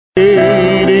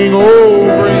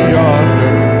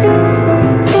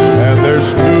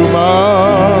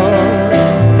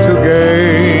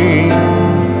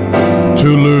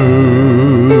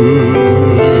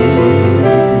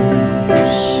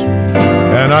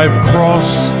I've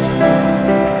crossed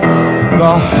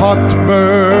the hot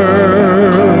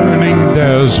burning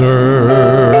desert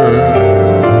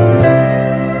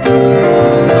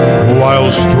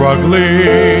while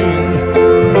struggling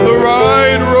the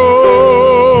right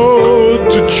road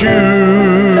to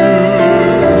choose.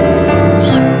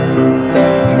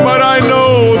 But I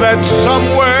know that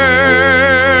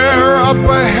somewhere up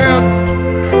ahead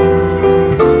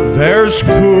there's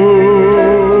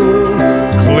cool,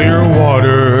 clear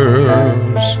waters.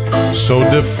 So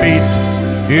defeat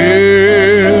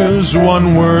is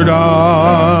one word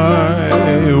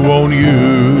I won't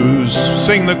use.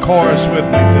 Sing the chorus with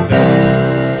me today.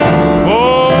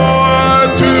 For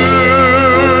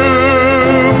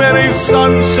too many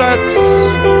sunsets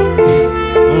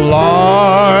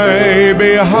lie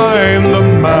behind the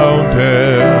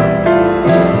mountain,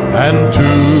 and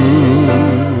too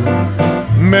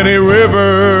many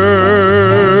rivers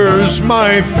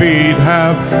my feet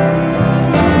have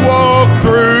walked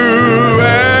through,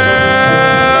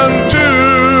 and too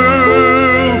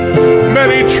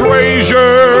many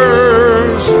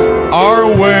treasures are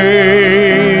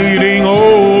waiting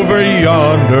over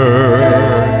yonder.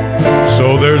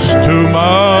 So there's too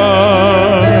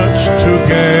much to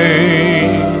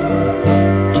gain,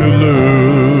 to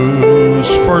lose.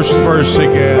 First verse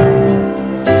again.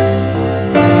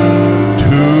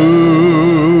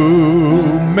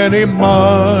 Many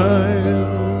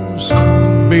miles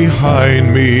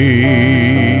behind me,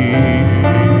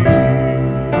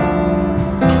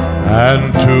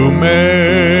 and too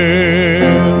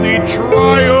many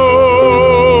trials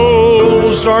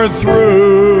are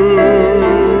through,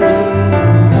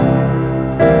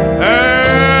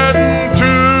 and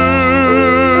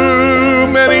too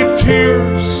many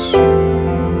tears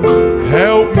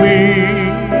help me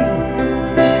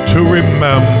to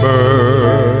remember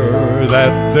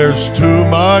that there's too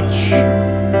much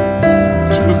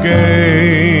to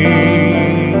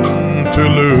gain, to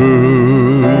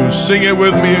lose. Sing it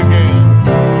with me again.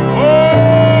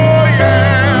 Oh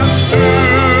yes, too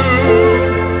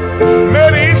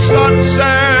many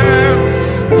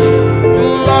sunsets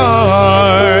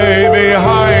lie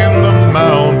behind the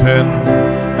mountain,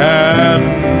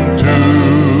 and too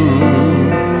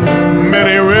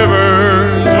many rivers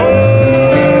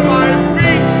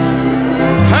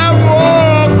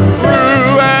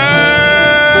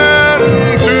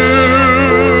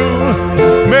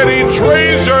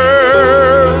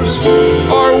treasures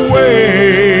are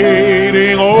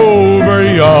waiting over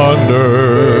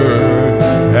yonder,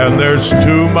 and there's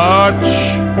too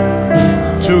much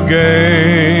to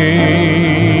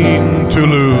gain, to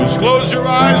lose. Close your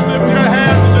eyes, lift your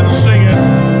hands and sing it.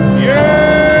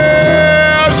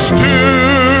 Yes, too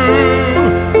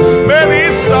many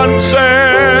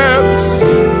sunsets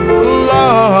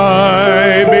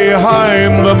lie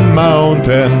behind the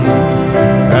mountain,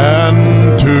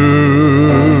 and too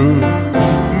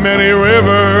many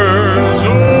rivers,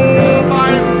 oh,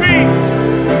 my feet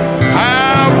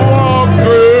have walked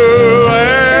through,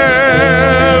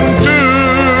 and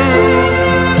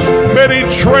too many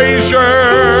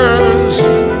treasures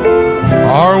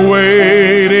are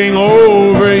waiting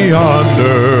over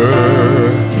yonder.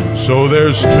 So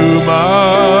there's too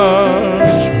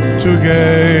much to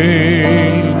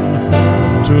gain,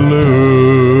 to lose.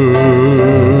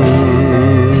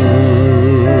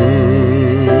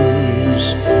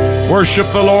 Worship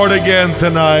the Lord again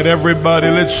tonight, everybody.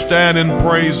 Let's stand and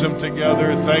praise Him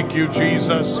together. Thank you,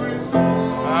 Jesus.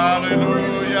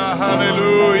 Hallelujah,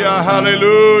 hallelujah,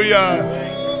 hallelujah.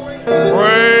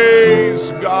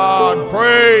 Praise God,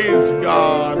 praise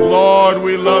God. Lord,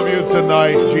 we love you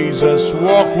tonight, Jesus.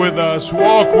 Walk with us,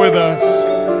 walk with us.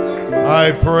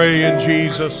 I pray in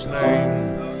Jesus'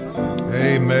 name.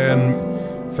 Amen.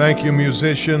 Thank you,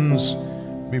 musicians.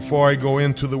 Before I go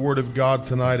into the Word of God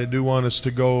tonight, I do want us to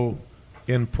go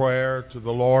in prayer to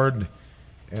the Lord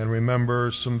and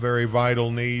remember some very vital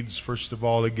needs. First of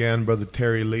all, again, Brother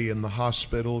Terry Lee in the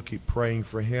hospital. Keep praying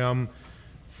for him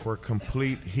for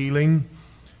complete healing.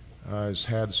 Has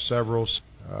had several,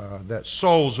 that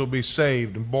souls will be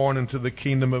saved and born into the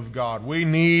kingdom of God. We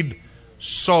need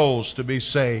souls to be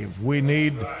saved. We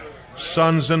need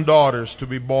sons and daughters to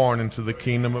be born into the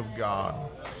kingdom of God.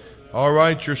 All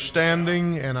right, you're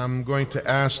standing, and I'm going to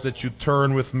ask that you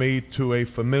turn with me to a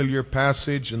familiar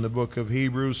passage in the book of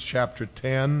Hebrews, chapter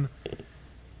 10.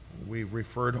 We've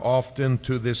referred often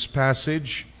to this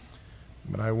passage,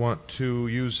 but I want to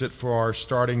use it for our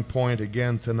starting point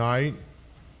again tonight.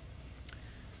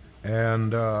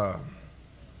 And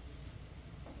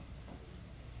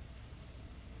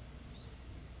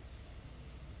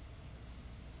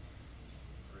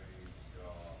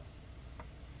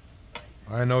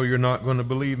I know you're not going to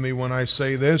believe me when I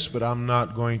say this, but I'm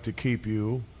not going to keep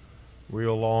you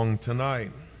real long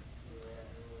tonight.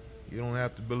 You don't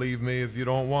have to believe me if you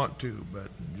don't want to, but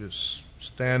just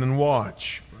stand and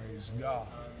watch. Praise God.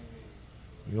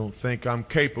 You don't think I'm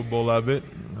capable of it,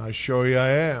 I assure you I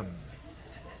am.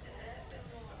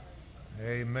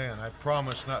 Amen. I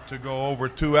promise not to go over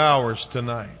 2 hours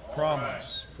tonight.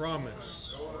 Promise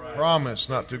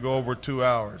not to go over 2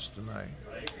 hours tonight.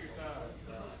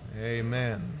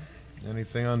 Amen.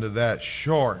 Anything under that,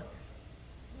 short.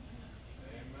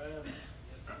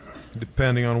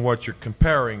 Depending on what you're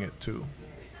comparing it to.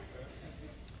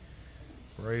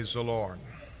 Praise the Lord.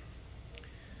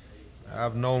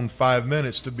 I've known 5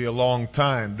 minutes to be a long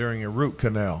time during a root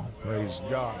canal. Praise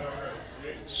God.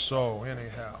 So,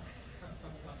 anyhow.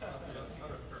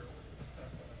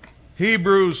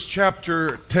 Hebrews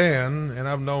chapter 10, and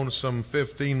I've known some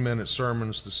 15-minute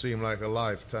sermons to seem like a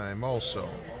lifetime also.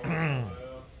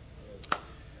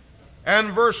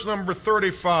 And verse number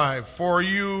 35, for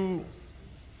you,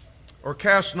 or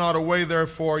cast not away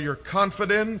therefore your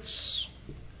confidence,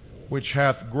 which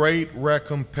hath great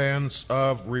recompense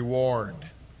of reward.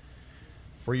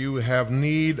 For you have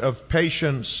need of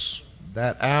patience,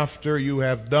 that after you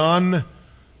have done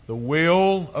the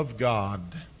will of God,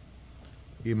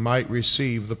 ye might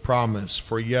receive the promise.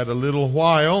 For yet a little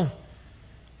while,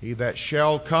 he that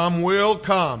shall come will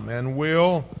come, and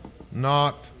will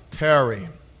not tarry.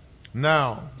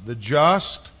 Now, the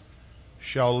just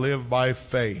shall live by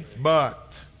faith.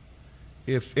 But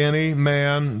if any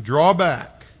man draw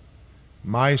back,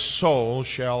 my soul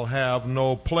shall have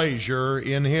no pleasure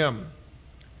in him.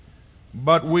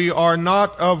 But we are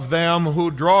not of them who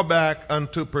draw back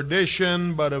unto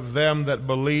perdition, but of them that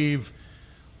believe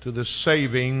to the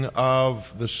saving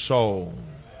of the soul.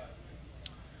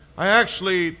 I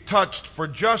actually touched for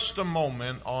just a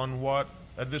moment on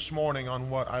this morning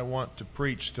on what I want to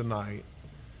preach tonight.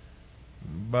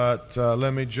 But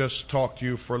let me just talk to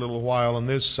you for a little while on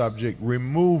this subject,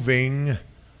 removing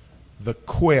the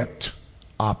quit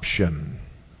option.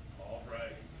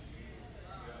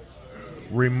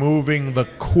 Removing the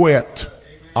quit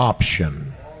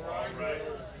option.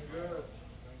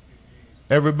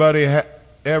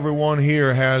 Everyone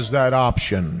here has that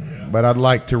option, but I'd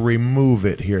like to remove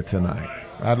it here tonight.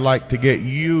 I'd like to get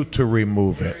you to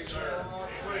remove it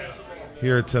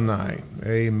here tonight.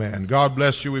 Amen. God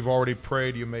bless you. We've already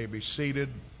prayed. You may be seated.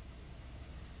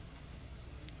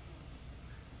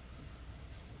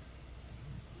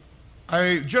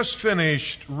 I just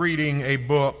finished reading a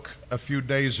book a few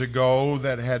days ago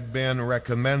that had been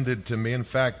recommended to me. In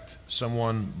fact,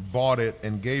 someone bought it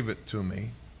and gave it to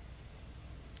me.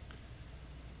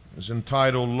 It was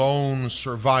entitled Lone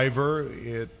Survivor.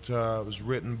 It was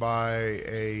written by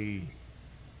a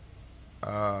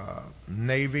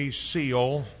Navy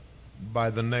SEAL by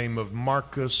the name of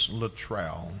Marcus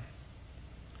Luttrell.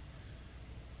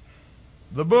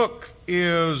 The book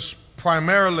is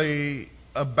primarily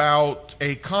about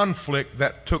a conflict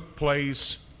that took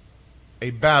place,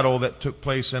 a battle that took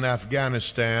place in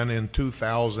Afghanistan in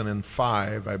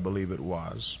 2005, I believe it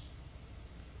was.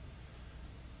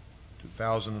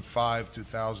 2005,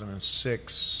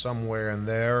 2006, somewhere in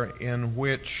there, in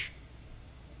which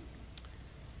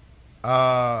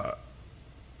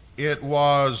it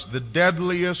was the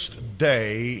deadliest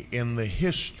day in the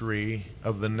history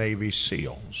of the Navy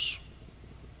SEALs.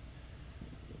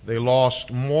 They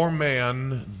lost more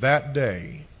men that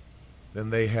day than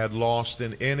they had lost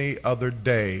in any other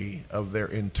day of their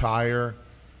entire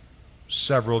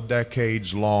several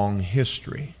decades long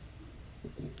history.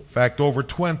 In fact, over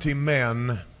 20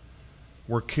 men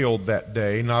were killed that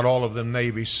day. Not all of them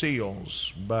Navy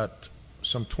SEALs, but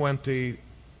some 20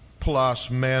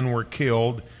 plus men were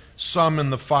killed, some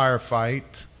in the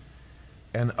firefight,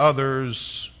 and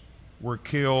others were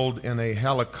killed in a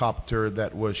helicopter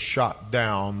that was shot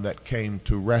down that came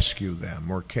to rescue them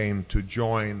or came to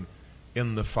join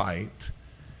in the fight.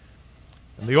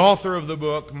 And the author of the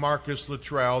book, Marcus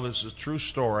Luttrell, this is a true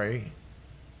story,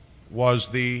 was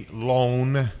the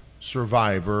lone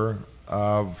survivor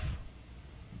of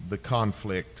the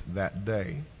conflict that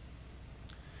day.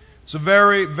 It's a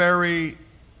very, very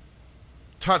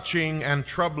touching and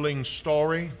troubling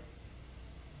story.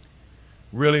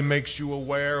 Really makes you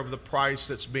aware of the price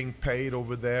that's being paid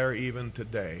over there even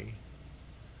today.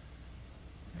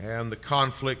 And the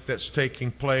conflict that's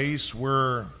taking place.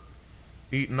 We're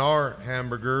eating our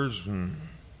hamburgers and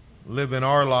living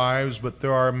our lives, but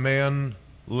there are men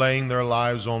laying their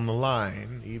lives on the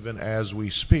line even as we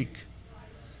speak.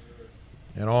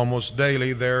 And almost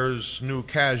daily there's new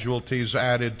casualties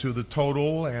added to the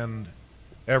total, and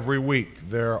every week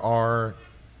there are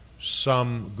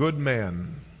some good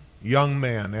men, young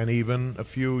men, and even a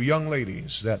few young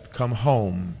ladies that come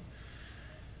home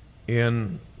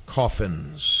in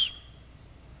coffins.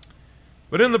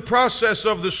 But in the process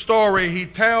of the story, he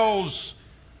tells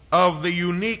of the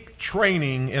unique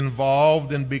training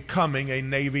involved in becoming a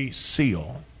Navy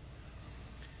SEAL,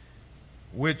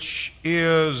 which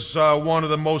is one of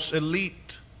the most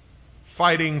elite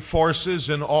fighting forces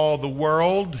in all the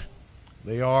world.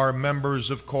 They are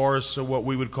members, of course, of what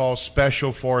we would call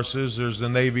special forces. There's the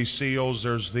Navy SEALs,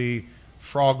 there's the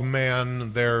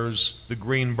Frogmen, there's the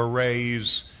Green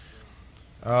Berets,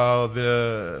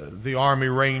 the Army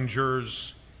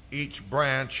Rangers. Each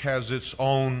branch has its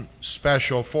own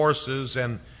special forces,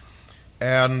 and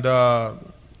the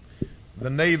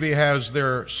Navy has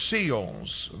their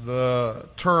SEALs. The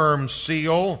term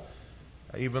SEAL,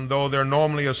 even though they're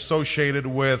normally associated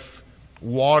with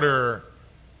water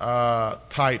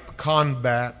type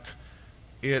combat,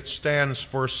 it stands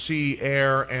for sea,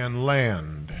 air, and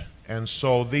land. And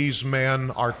so these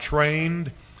men are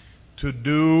trained to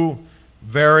do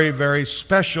very, very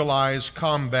specialized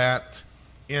combat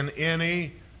in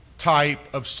any type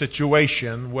of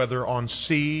situation, whether on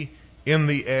sea, in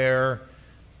the air,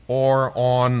 or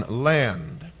on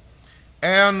land.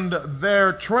 And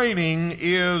their training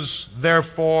is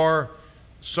therefore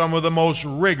some of the most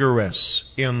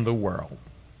rigorous in the world.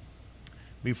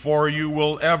 Before you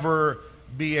will ever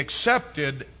be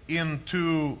accepted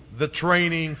into the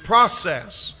training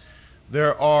process,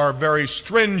 there are very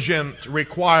stringent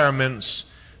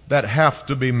requirements that have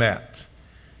to be met.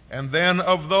 And then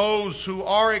of those who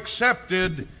are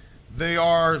accepted, they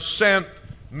are sent,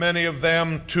 many of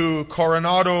them, to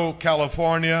Coronado,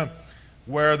 California,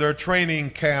 where their training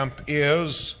camp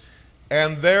is.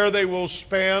 And there they will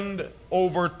spend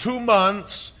over 2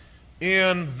 months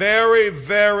in very,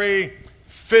 very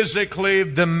physically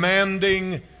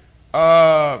demanding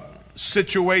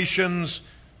situations,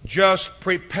 just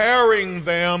preparing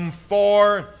them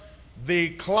for the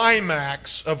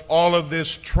climax of all of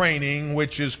this training,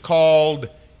 which is called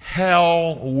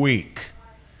Hell Week.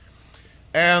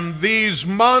 And these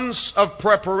months of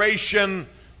preparation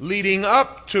leading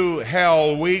up to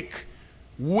Hell Week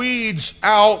weeds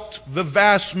out the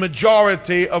vast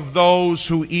majority of those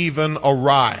who even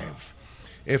arrive.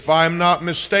 If I'm not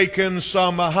mistaken,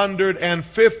 some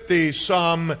 150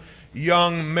 some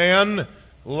young men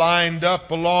lined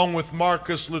up along with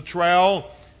Marcus Luttrell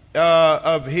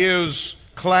of his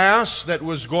class that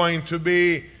was going to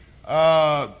be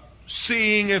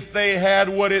seeing if they had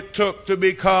what it took to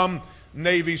become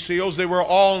Navy SEALs. They were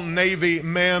all Navy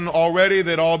men already.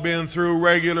 They'd all been through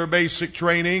regular basic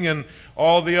training and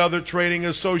all the other training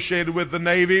associated with the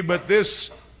Navy, but this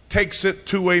takes it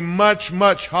to a much,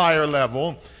 much higher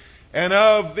level. And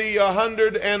of the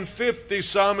 150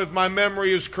 some, if my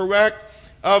memory is correct,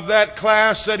 of that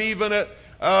class that even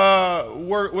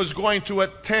was going to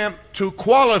attempt to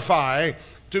qualify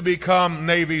to become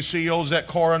Navy SEALs at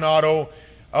Coronado,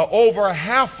 over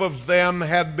half of them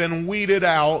had been weeded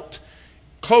out.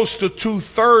 Close to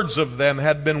 2/3 of them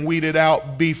had been weeded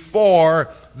out before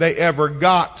they ever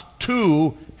got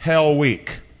to Hell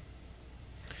Week.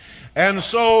 And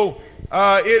so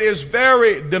it is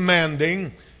very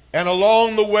demanding, and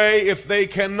along the way, if they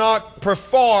cannot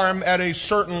perform at a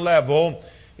certain level,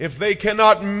 if they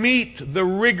cannot meet the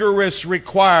rigorous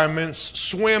requirements,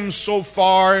 swim so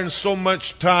far in so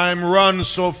much time, run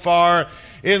so far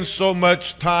in so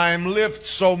much time, lift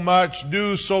so much,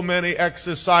 do so many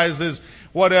exercises,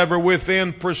 whatever,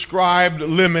 within prescribed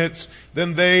limits,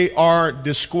 then they are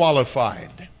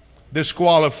disqualified.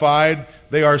 Disqualified.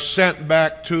 They are sent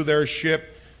back to their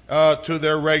ship, to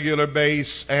their regular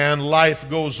base, and life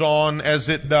goes on as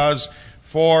it does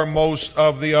for most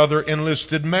of the other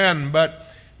enlisted men.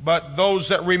 But those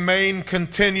that remain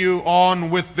continue on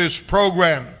with this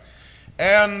program.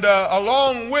 And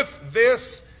along with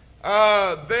this,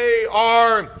 they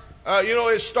are,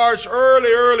 it starts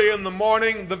early in the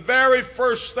morning. The very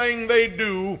first thing they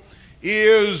do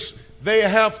is they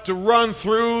have to run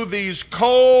through these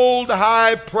cold,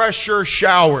 high-pressure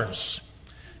showers.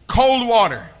 Cold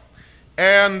water.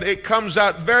 And it comes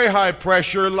out very high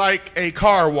pressure like a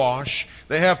car wash.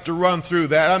 They have to run through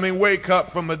that. I mean, wake up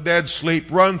from a dead sleep,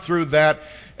 run through that,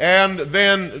 and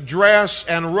then dress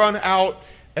and run out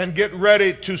and get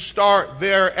ready to start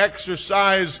their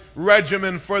exercise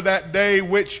regimen for that day,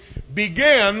 which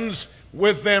begins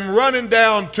with them running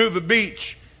down to the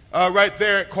beach right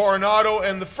there at Coronado.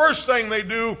 And the first thing they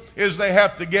do is they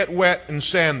have to get wet and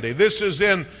sandy. This is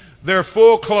in their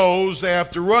full clothes. They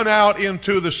have to run out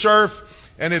into the surf.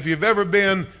 And if you've ever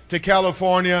been to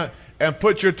California and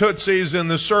put your tootsies in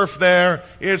the surf there.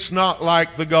 It's not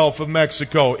like the Gulf of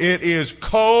Mexico. It is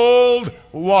cold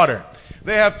water.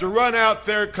 They have to run out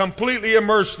there, completely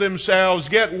immerse themselves,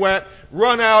 get wet,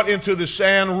 run out into the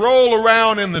sand, roll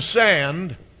around in the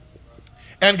sand,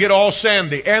 and get all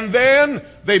sandy. And then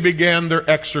they begin their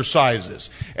exercises.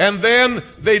 And then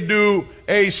they do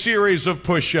a series of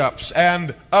push-ups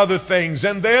and other things.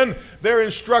 And then their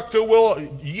instructor will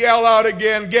yell out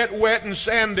again, get wet and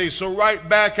sandy. So right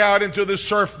back out into the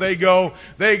surf they go.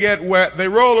 They get wet. They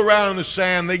roll around in the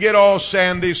sand. They get all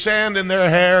sandy. Sand in their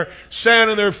hair, sand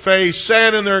in their face,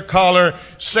 sand in their collar,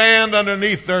 sand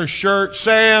underneath their shirt,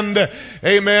 sand,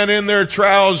 amen, in their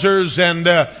trousers. And,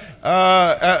 the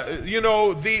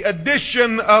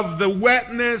addition of the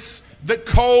wetness, the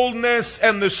coldness,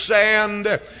 and the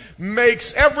sand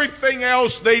makes everything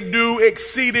else they do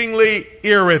exceedingly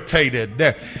irritated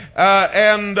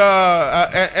and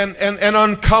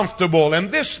uncomfortable. And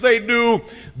this they do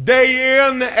day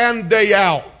in and day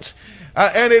out.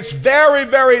 And it's very,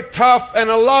 very tough, and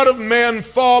a lot of men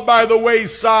fall by the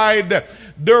wayside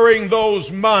during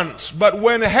those months. But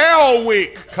when Hell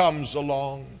Week comes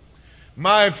along,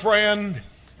 my friend,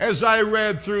 as I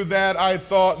read through that, I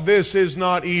thought this is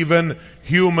not even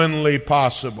humanly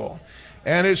possible.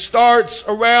 And it starts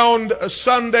around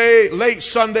Sunday, late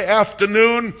Sunday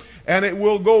afternoon, and it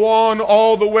will go on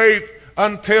all the way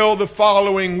until the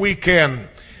following weekend.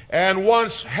 And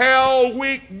once Hell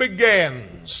Week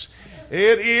begins,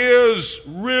 it is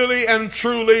really and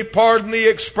truly, pardon the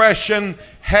expression,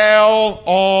 hell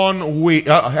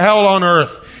on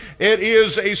earth. It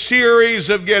is a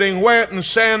series of getting wet and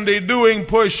sandy, doing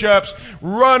push-ups,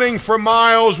 running for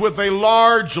miles with a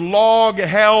large log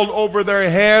held over their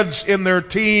heads in their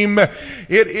team. It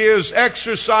is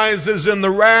exercises in the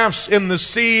rafts in the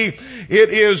sea. It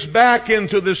is back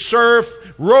into the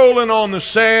surf, rolling on the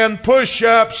sand,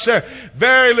 push-ups,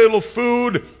 very little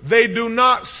food. They do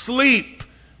not sleep.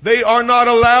 They are not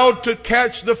allowed to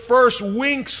catch the first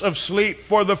winks of sleep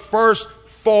for the first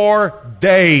 4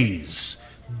 days.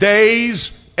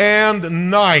 Days and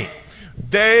night,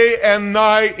 day and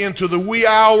night into the wee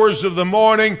hours of the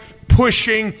morning,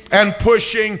 pushing and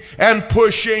pushing and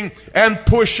pushing and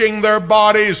pushing their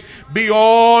bodies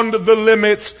beyond the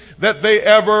limits that they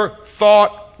ever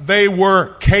thought they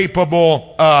were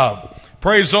capable of.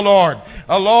 Praise the Lord.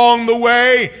 Along the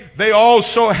way, they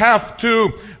also have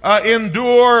to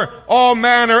endure all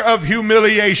manner of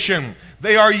humiliation.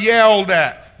 They are yelled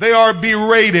at. They are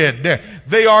berated.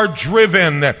 They are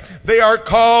driven. They are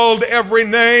called every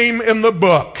name in the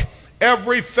book.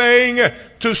 Everything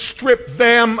to strip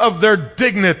them of their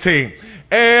dignity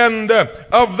and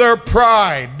of their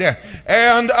pride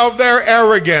and of their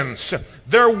arrogance.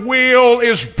 Their will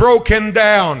is broken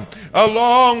down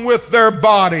along with their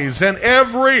bodies, and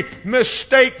every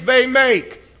mistake they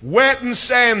make, wet and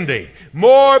sandy,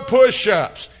 more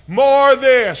push-ups, more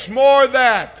this, more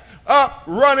that, up,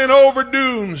 running over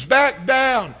dunes, back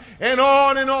down, and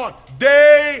on,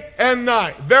 day and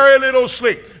night. Very little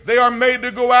sleep. They are made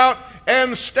to go out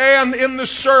and stand in the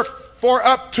surf for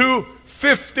up to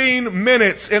 15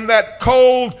 minutes in that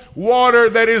cold water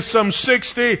that is some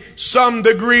 60-some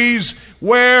degrees,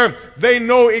 where they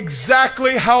know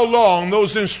exactly how long,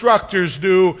 those instructors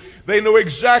do, they know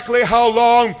exactly how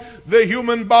long the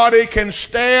human body can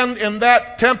stand in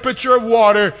that temperature of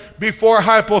water before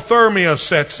hypothermia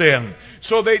sets in.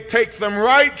 So they take them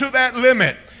right to that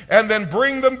limit and then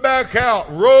bring them back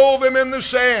out, roll them in the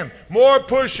sand, more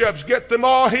push-ups, get them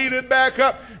all heated back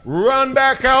up, run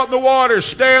back out in the water,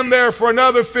 stand there for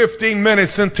another 15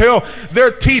 minutes until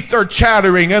their teeth are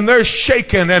chattering and they're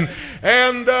shaking and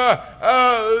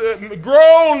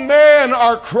grown men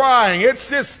are crying.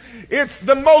 It's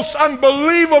the most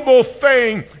unbelievable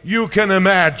thing you can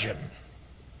imagine.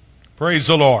 Praise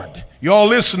the Lord. You all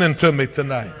listening to me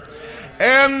tonight?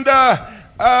 And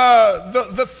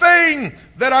the thing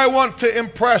that I want to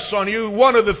impress on you,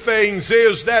 one of the things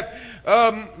is that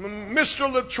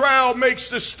Mr. Luttrell makes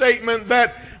the statement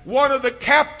that one of the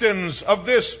captains of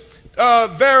this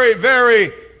very, very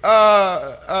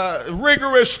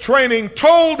rigorous training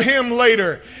told him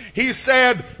later, he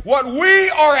said, what we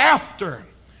are after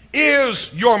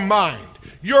is your mind.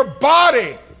 Your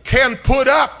body can put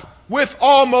up with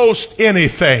almost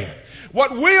anything.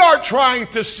 What we are trying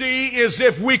to see is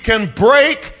if we can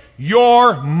break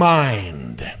your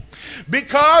mind.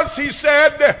 Because he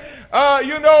said,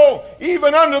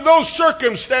 even under those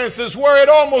circumstances where it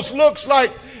almost looks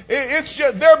like it's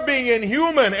just they're being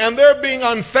inhuman and they're being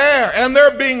unfair and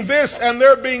they're being this and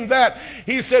they're being that.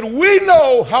 He said, we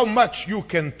know how much you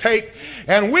can take,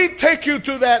 and we take you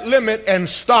to that limit and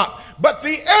stop. But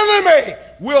the enemy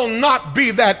will not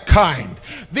be that kind.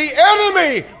 The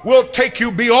enemy will take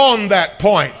you beyond that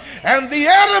point. And the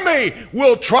enemy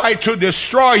will try to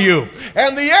destroy you.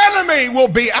 And the enemy will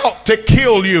be out to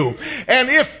kill you. And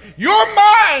if your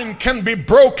mind can be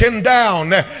broken down,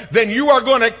 then you are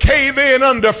going to cave in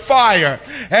under fire.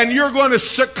 And you're going to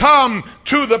succumb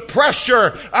to the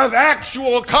pressure of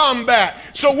actual combat.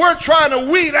 So we're trying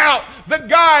to weed out the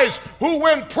guys who,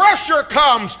 when pressure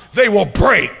comes, they will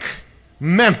break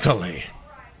mentally.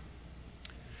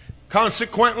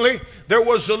 Consequently, there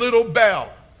was a little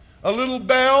bell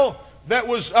that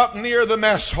was up near the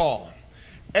mess hall.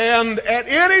 And at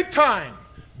any time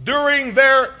during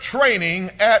their training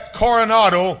at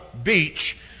Coronado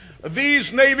Beach,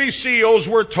 these Navy SEALs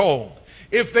were told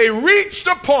if they reached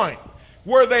a point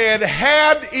where they had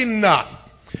had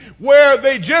enough, where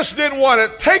they just didn't want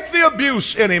to take the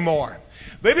abuse anymore,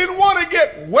 they didn't want to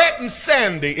get wet and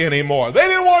sandy anymore, they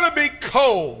didn't want to be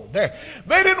cold, they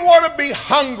didn't want to be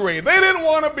hungry, they didn't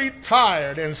want to be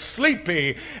tired and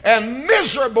sleepy and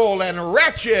miserable and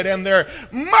wretched and their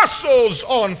muscles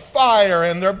on fire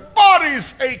and their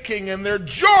bodies aching and their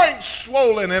joints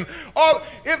swollen and all.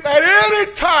 If at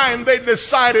any time they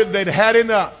decided they'd had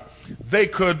enough, they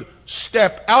could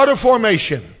step out of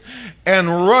formation and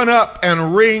run up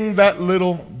and ring that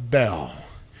little bell.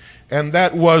 And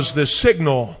that was the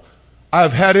signal: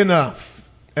 I've had enough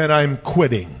and I'm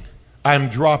quitting. I'm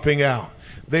dropping out.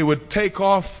 They would take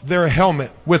off their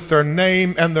helmet with their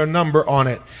name and their number on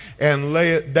it and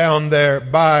lay it down there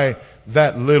by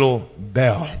that little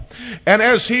bell. And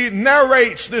as he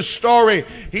narrates this story,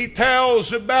 he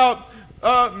tells about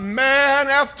man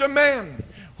after man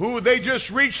who they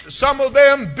just reached. Some of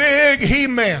them big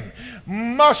he-men,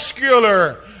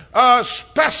 muscular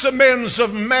specimens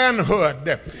of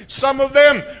manhood. Some of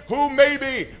them who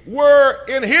maybe were,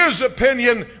 in his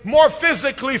opinion, more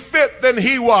physically fit than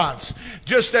he was.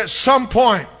 Just at some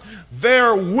point,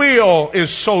 their will is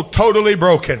so totally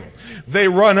broken, they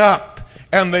run up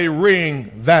and they ring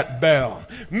that bell.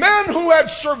 Men who had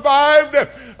survived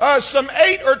some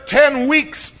 8 or 10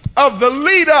 weeks of the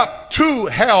lead up to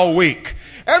Hell Week.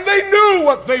 And they knew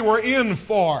what they were in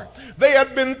for. They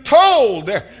had been told,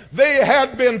 they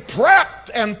had been prepped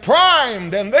and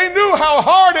primed, and they knew how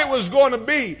hard it was going to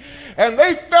be. And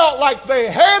they felt like they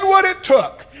had what it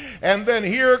took. And then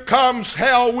here comes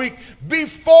Hell Week.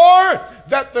 Before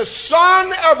that the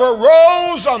sun ever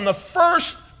rose on the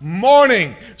first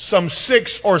morning, some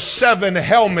 6 or 7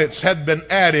 helmets had been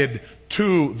added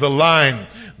to the line.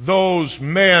 Those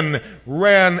men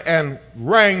ran and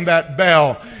rang that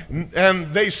bell, and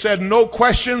they said no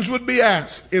questions would be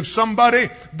asked. If somebody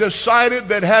decided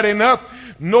that had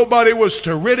enough, nobody was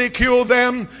to ridicule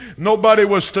them, nobody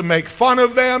was to make fun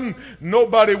of them,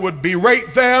 nobody would berate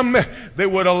them. They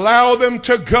would allow them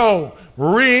to go,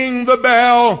 ring the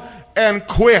bell, and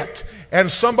quit. And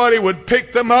somebody would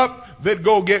pick them up. They'd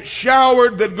go get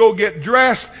showered, they'd go get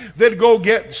dressed, they'd go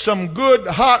get some good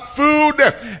hot food,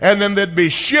 and then they'd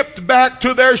be shipped back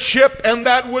to their ship, and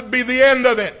that would be the end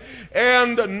of it.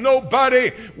 And nobody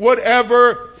would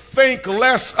ever think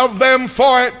less of them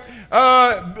for it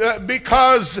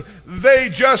because they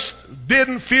just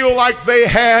didn't feel like they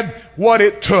had what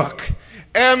it took.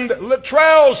 And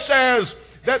Luttrell says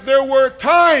that there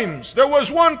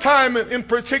was one time in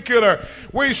particular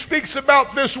where he speaks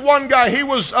about this one guy. He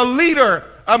was a leader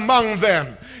among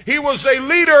them. He was a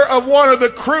leader of one of the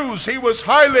crews. He was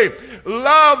highly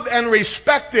loved and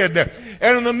respected.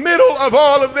 And in the middle of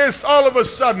all of this, all of a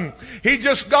sudden, he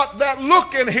just got that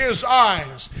look in his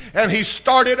eyes. And he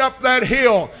started up that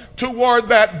hill toward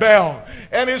that bell.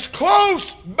 And his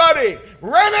close buddy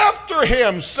ran after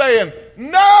him saying,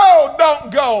 "No,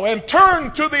 don't go," and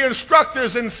turned to the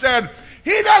instructors and said,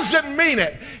 "He doesn't mean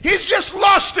it. He's just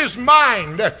lost his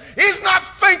mind. He's not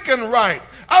thinking right.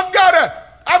 I've got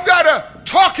to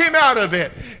talk him out of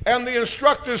it." And the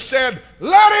instructors said,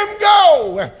 "Let him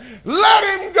go.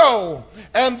 Let him go."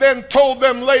 And then told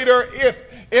them later, if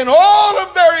in all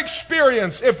of their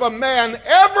experience, if a man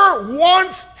ever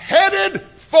once headed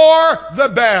for the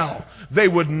bell, they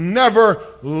would never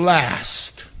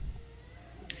last.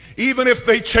 Even if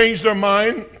they changed their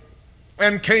mind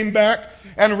and came back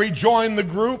and rejoined the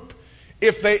group,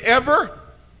 if they ever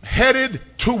headed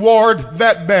toward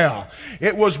that bell,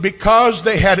 it was because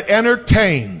they had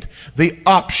entertained the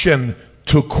option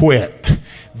to quit.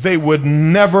 They would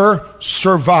never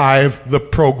survive the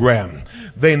program.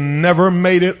 They never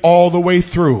made it all the way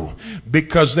through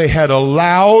because they had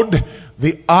allowed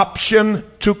the option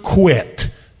to quit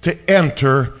to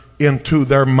enter into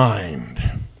their mind.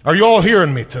 Are you all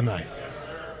hearing me tonight?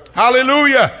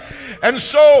 Hallelujah. And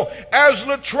so as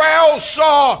Luttrell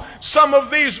saw some of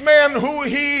these men who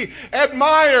he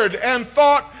admired and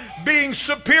thought being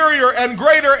superior and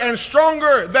greater and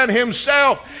stronger than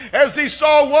himself, as he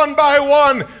saw one by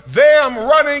one them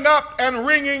running up and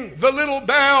ringing the little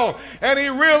bell, and he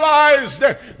realized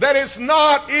that it's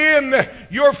not in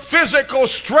your physical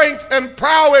strength and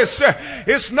prowess,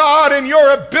 it's not in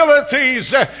your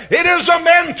abilities, it is a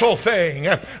mental thing,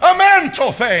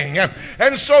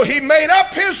 and so he made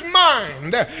up his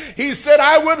mind. He said,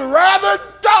 I would rather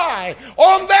die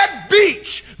on that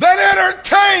beach than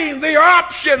entertain the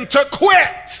option to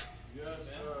quit.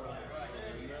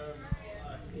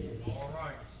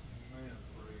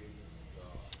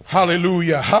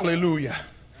 Hallelujah, hallelujah.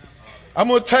 I'm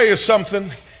going to tell you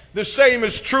something. The same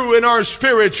is true in our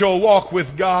spiritual walk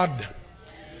with God.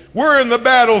 We're in the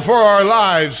battle for our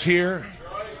lives here.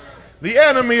 The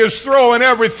enemy is throwing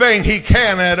everything he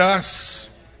can at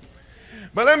us.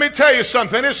 But let me tell you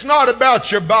something. It's not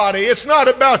about your body. It's not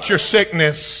about your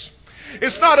sickness.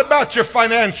 It's not about your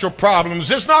financial problems.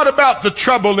 It's not about the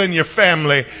trouble in your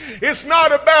family. It's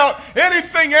not about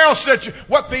anything else.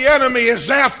 What the enemy is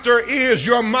after is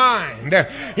your mind.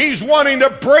 He's wanting to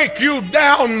break you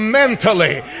down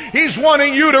mentally. He's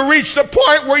wanting you to reach the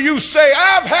point where you say,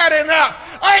 I've had enough.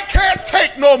 I can't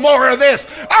take no more of this.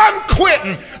 I'm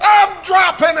quitting. I'm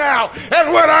dropping out.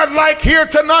 And what I'd like here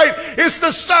tonight is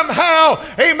to somehow,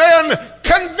 amen,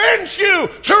 convince you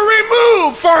to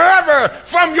remove forever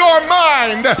from your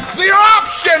mind the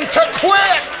option to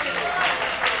quit.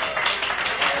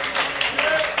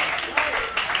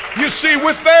 You see,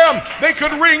 with them, they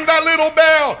could ring that little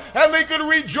bell and they could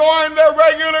rejoin their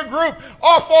regular group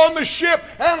off on the ship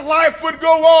and life would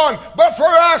go on. But for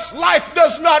us, life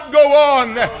does not go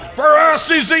on. For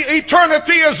us,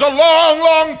 eternity is a long,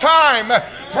 long time.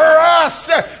 For us,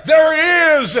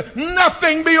 there is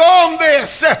nothing beyond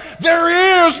this.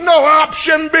 There is no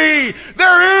option B.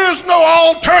 There is no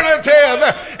alternative.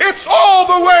 It's all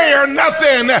the way or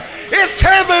nothing. It's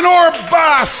heaven or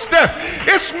bust.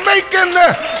 It's making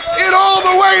it all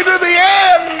the way to the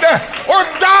end or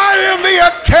die in the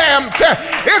attempt.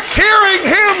 It's hearing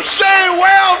him say,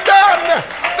 well done,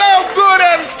 thou good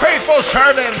and faithful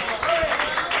servant.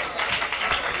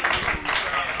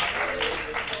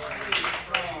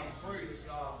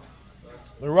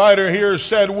 The writer here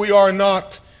said, we are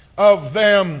not of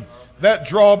them that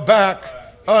draw back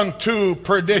unto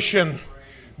perdition,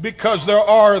 because there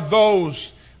are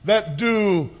those that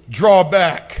do draw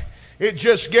back. It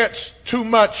just gets too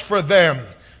much for them,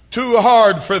 too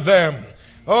hard for them.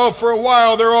 Oh, for a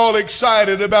while they're all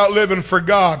excited about living for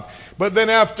God. But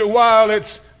then after a while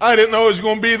I didn't know it was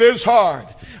going to be this hard.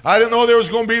 I didn't know there was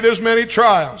going to be this many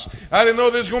trials. I didn't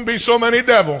know there was going to be so many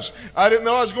devils. I didn't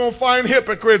know I was going to find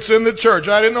hypocrites in the church.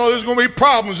 I didn't know there was going to be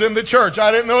problems in the church.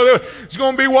 I didn't know there was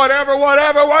going to be whatever. Hey,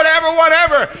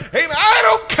 I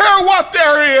don't care what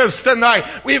there is tonight.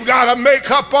 We've got to make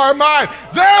up our mind.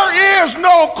 There is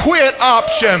no quit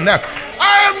option.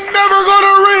 I am never going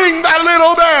to ring that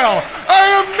little bell. I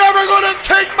am never going to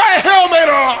take my helmet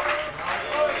off.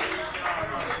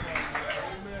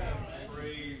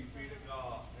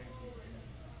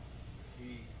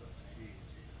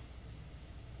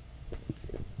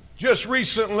 Just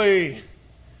recently,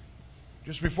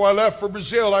 just before I left for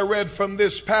Brazil, I read from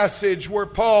this passage where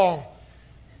Paul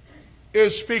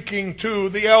is speaking to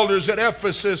the elders at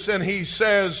Ephesus, and he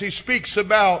speaks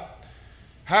about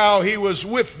how he was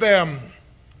with them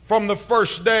from the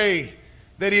first day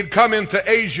that he had come into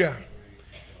Asia,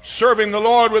 serving the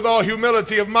Lord with all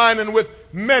humility of mind and with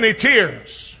many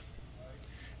tears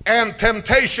and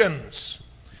temptations,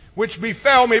 which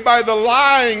befell me by the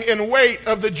lying in wait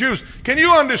of the Jews. Can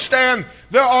you understand?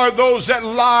 There are those that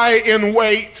lie in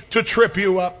wait to trip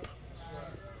you up.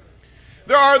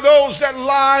 There are those that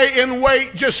lie in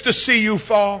wait just to see you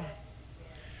fall.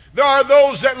 There are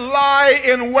those that lie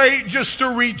in wait just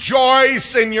to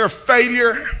rejoice in your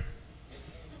failure.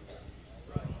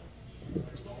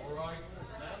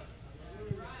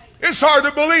 It's hard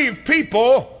to believe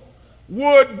people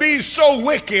would be so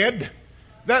wicked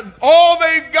that all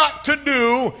they've got to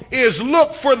do is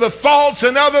look for the faults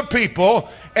in other people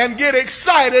and get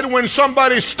excited when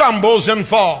somebody stumbles and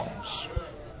falls.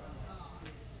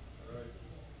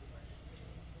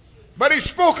 But he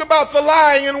spoke about the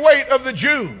lying in wait of the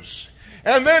Jews.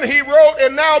 And then he wrote,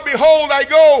 and now behold, I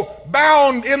go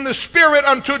bound in the Spirit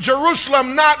unto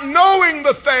Jerusalem, not knowing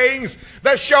the things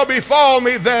that shall befall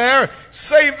me there,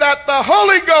 save that the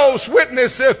Holy Ghost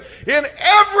witnesseth in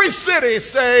every city,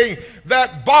 saying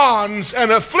that bonds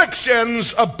and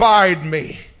afflictions abide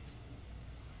me.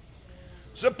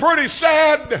 It's a pretty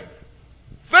sad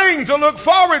thing to look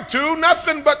forward to,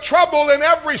 nothing but trouble in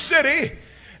every city.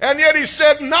 And yet he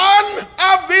said, none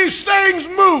of these things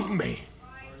move me.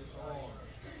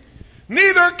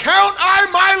 Neither count I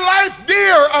my life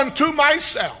dear unto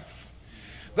myself,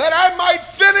 that I might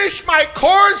finish my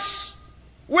course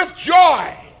with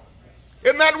joy.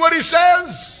 Isn't that what he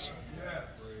says?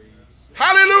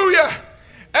 Hallelujah.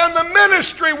 And the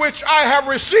ministry which I have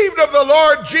received of the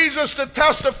Lord Jesus to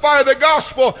testify the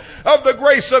gospel of the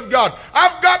grace of God.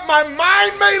 I've got my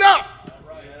mind made up.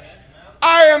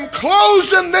 I am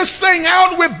closing this thing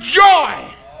out with joy.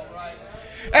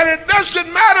 And it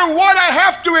doesn't matter what I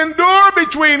have to endure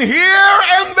between here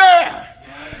and there.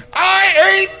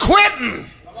 I ain't quitting.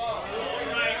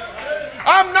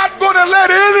 I'm not going to let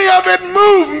any of it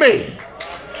move me.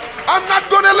 I'm not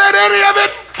going to let any of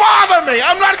it bother me.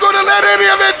 I'm not going to let any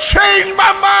of it change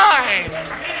my mind.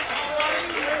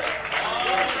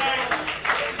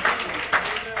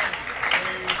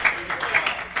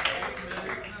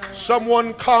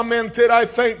 Someone commented, I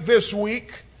think this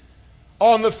week,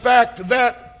 on the fact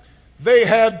that they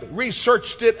had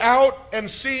researched it out and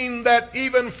seen that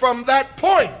even from that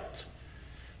point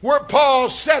where Paul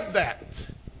said that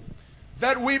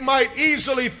we might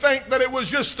easily think that it was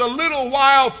just a little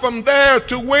while from there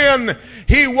to when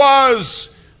he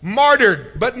was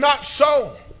martyred, but not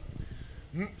so.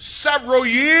 Several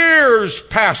years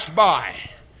passed by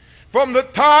from the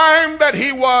time that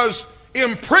he was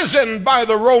imprisoned by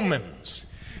the Romans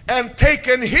and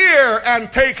taken here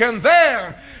and taken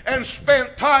there and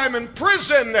spent time in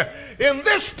prison in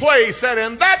this place and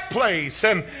in that place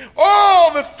and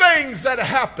all the things that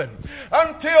happened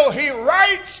until he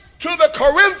writes to the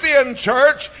Corinthian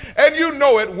church, and you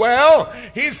know it well.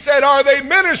 He said, are they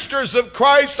ministers of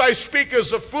Christ? I speak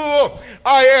as a fool.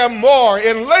 I am more.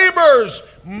 In labors,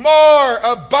 more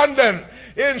abundant.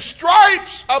 In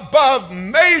stripes, above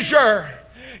measure.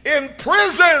 In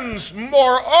prisons,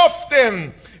 more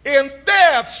often. In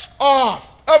deaths,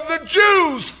 oft. Of the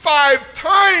Jews, 5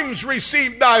 times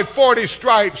received I 40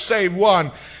 stripes, save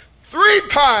one. 3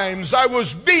 times I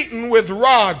was beaten with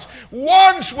rods.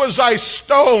 Once was I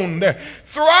stoned.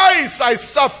 Thrice I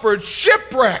suffered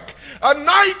shipwreck. A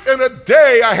night and a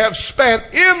day I have spent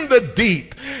in the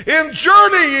deep, in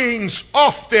journeyings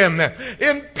often,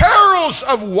 in perils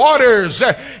of waters,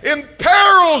 in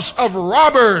perils of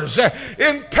robbers,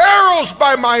 in perils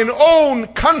by mine own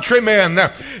countrymen,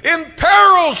 in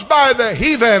perils by the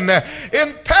heathen,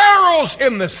 in perils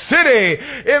in the city,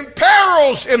 in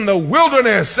perils in the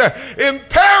wilderness, in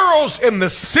perils in the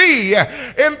sea,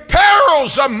 in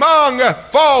perils among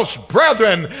false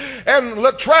brethren. And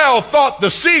Luttrell thought the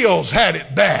seals had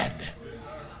it bad.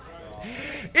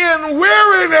 In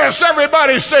weariness,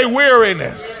 everybody say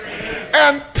weariness.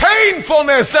 And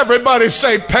painfulness, everybody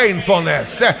say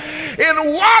painfulness.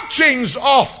 In watchings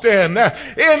often,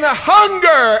 in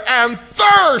hunger and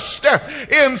thirst,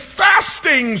 in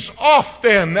fastings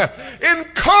often, in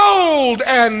cold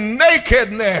and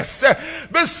nakedness,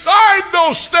 beside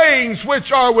those things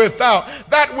which are without,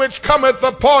 that which cometh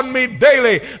upon me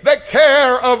daily, the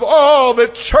care of all the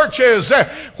churches.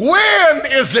 When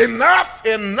is enough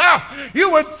enough?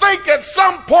 You would think at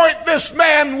some point this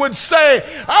man would say,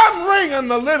 I'm ringing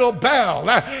the little bell.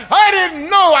 I didn't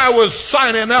know I was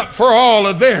signing up for all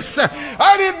of this.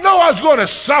 I didn't know I was going to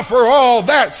suffer all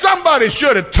that. Somebody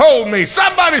should have told me.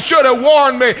 Somebody should have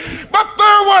warned me. But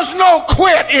there was no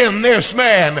quit in this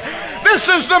man. This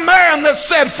is the man that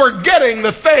said, forgetting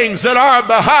the things that are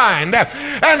behind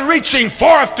and reaching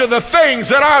forth to the things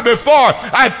that are before,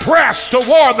 I press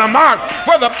toward the mark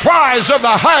for the prize of the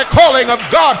high calling of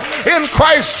God in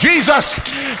Christ Jesus.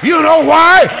 You know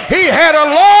why? He had a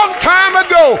long time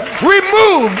ago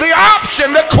removed the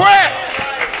option to quit.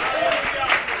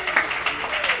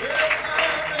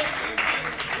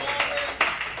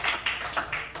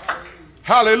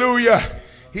 Hallelujah.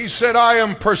 He said, I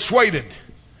am persuaded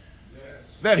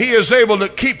that he is able to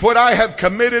keep what I have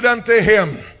committed unto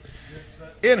him.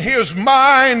 In his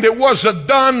mind, it was a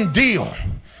done deal.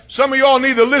 Some of y'all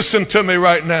need to listen to me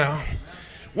right now.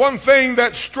 One thing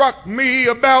that struck me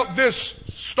about this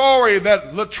story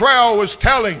that Luttrell was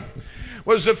telling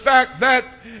was the fact that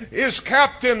his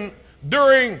captain,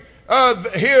 during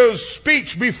his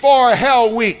speech before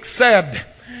Hell Week, said,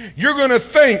 you're going to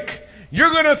think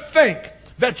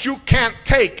that you can't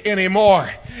take anymore.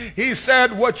 He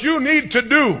said, what you need to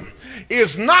do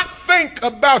is not think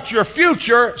about your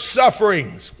future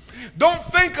sufferings. Don't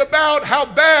think about how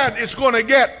bad it's going to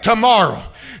get tomorrow.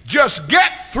 Just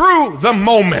get through the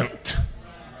moment.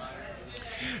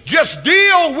 Just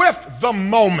deal with the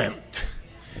moment.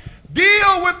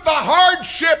 Deal with the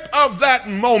hardship of that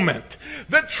moment,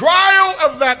 the trial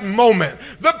of that moment,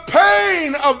 the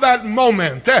pain of that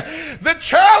moment, the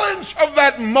challenge of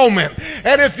that moment.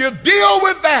 And if you deal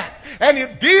with that, and you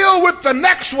deal with the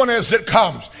next one as it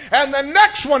comes, and the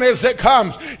next one as it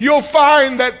comes, you'll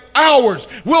find that hours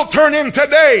will turn into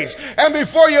days. And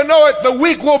before you know it, the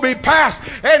week will be past,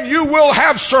 and you will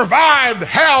have survived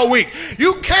Hell Week.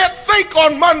 You can't think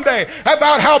on Monday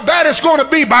about how bad it's going to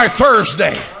be by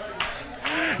Thursday.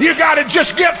 You got to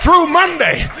just get through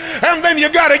Monday, and then you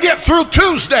got to get through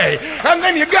Tuesday, and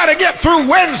then you got to get through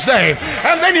Wednesday,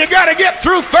 and then you got to get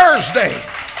through Thursday.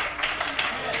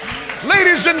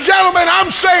 Ladies and gentlemen, I'm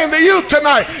saying to you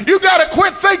tonight, you got to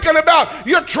quit thinking about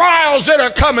your trials that are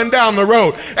coming down the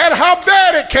road and how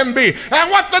bad it can be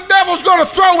and what the devil's going to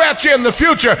throw at you in the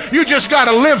future. You just got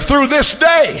to live through this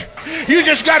day. You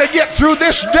just got to get through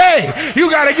this day. You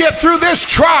got to get through this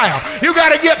trial. You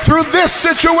got to get through this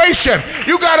situation.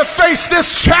 You got to face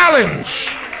this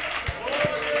challenge.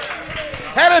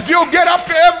 And if you'll get up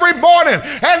every morning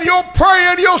and you'll pray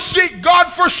and you'll seek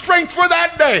God for strength for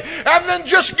that day, and then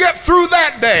just get through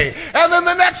that day, and then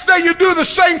the next day you do the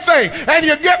same thing and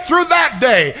you get through that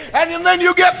day, and then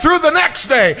you get through the next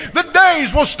day, the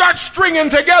days will start stringing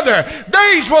together.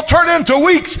 Days will turn into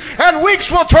weeks, and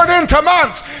weeks will turn into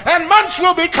months, and months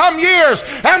will become years,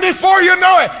 and before you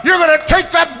know it, you're going to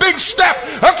take that big step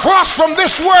across from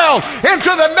this world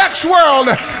into the next world.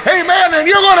 Amen. And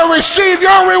you're going to receive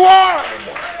your reward.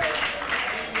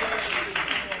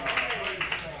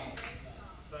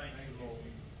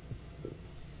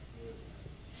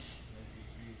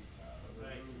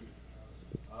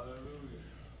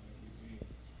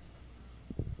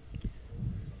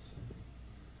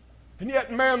 And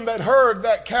yet men that heard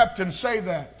that captain say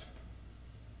that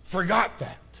forgot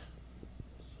that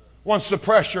once the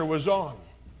pressure was on.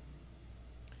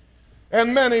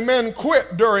 And many men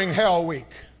quit during Hell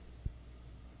Week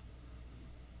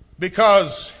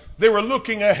because they were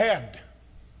looking ahead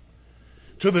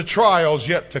to the trials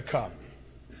yet to come.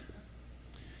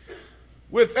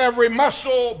 With every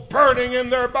muscle burning in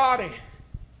their body,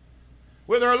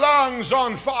 with their lungs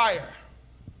on fire,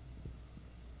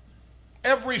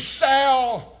 every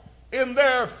cell in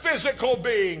their physical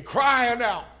being crying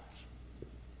out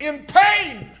in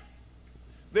pain.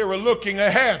 They were looking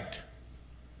ahead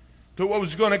to what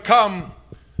was going to come.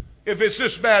 If it's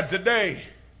this bad today,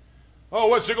 oh,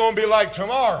 what's it going to be like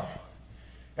tomorrow?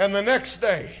 And the next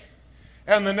day,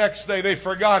 and the next day. They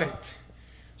forgot it.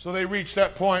 So they reached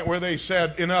that point where they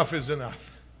said, enough is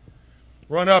enough.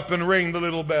 Run up and ring the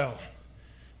little bell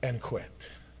and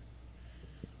quit.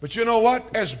 But you know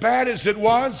what? As bad as it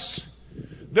was,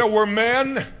 there were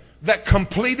men that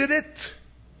completed it.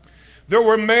 There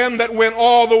were men that went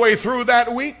all the way through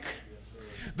that week.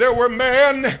 There were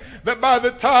men that by the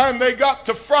time they got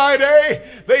to Friday,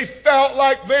 they felt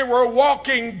like they were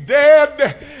walking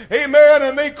dead. Amen.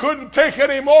 And they couldn't take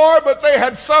any more, but they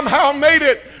had somehow made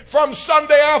it from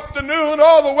Sunday afternoon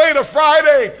all the way to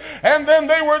Friday. And then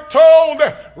they were told,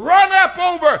 run up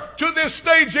over to this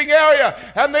staging area.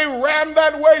 And they ran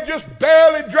that way, just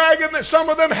barely dragging it. Some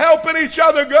of them helping each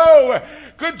other go.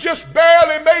 Could just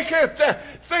barely make it.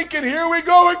 Thinking, here we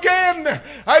go again.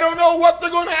 I don't know what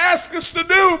they're going to ask us to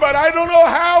do, but I don't know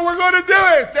how we're going to do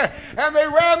it. And they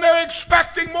ran there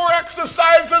expecting more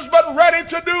exercises, but ready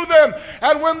to do them.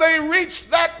 And when they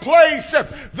reached that place,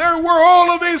 there were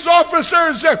all of these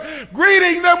officers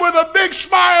greeting them with a big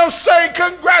smile, saying,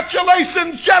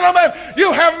 congratulations, gentlemen,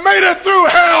 you have made it through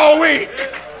Hell Week.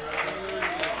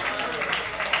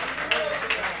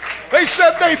 They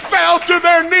said they fell to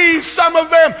their knees, some of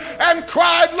them, and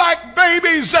cried like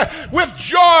babies with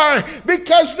joy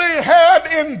because they had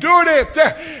endured it.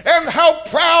 And how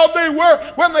proud they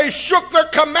were when they shook their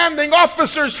commanding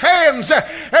officer's hands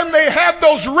and they had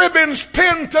those ribbons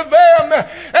pinned to them.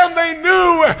 And they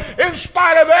knew, in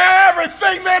spite of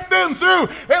everything they'd been through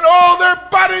and all their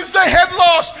buddies they had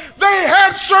lost, they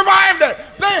had survived it.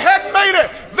 They had made it.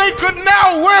 They could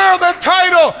now wear the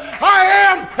title, I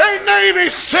am a Navy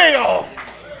SEAL.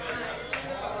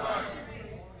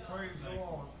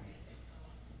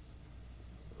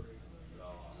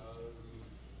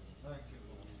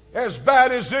 As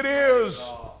bad as it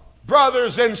is,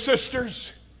 brothers and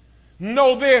sisters,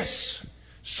 know this,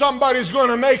 somebody's going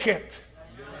to make it.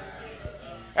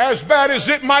 As bad as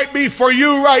it might be for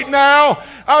you right now,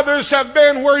 others have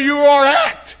been where you are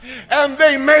at, and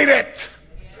they made it.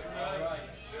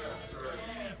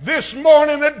 This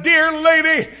morning, a dear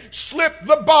lady slipped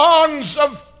the bonds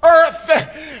of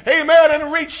earth, amen,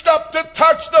 and reached up to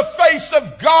touch the face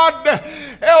of God.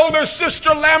 Elder Sister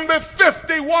Lambeth,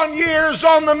 51 years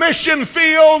on the mission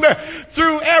field,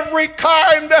 through every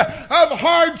kind of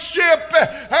hardship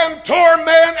and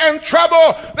torment and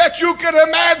trouble that you can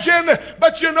imagine.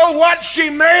 But you know what? She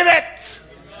made it.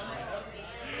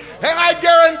 And I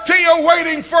guarantee you,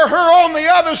 waiting for her on the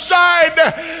other side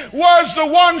was the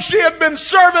one she had been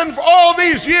serving for all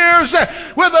these years,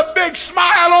 with a big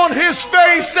smile on his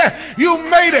face. You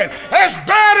made it. As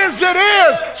bad as it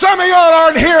is, some of y'all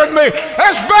aren't hearing me.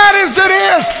 As bad as it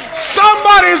is,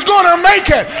 somebody's going to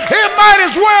make it. It might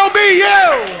as well be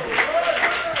you.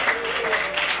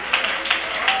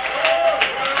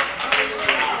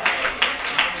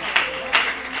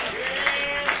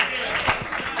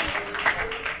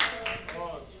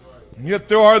 Yet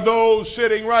there are those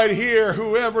sitting right here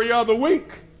who every other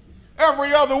week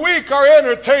are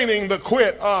entertaining the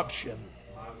quit option.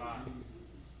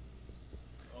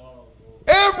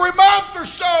 Every month or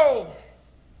so,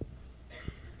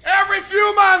 every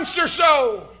few months or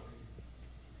so,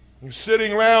 you're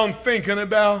sitting around thinking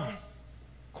about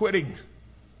quitting.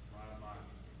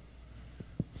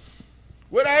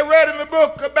 When I read in the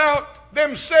book about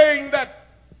them saying that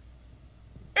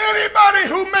anybody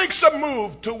who makes a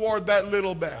move toward that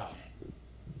little bell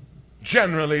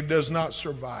generally does not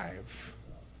survive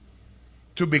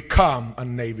to become a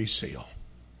Navy SEAL.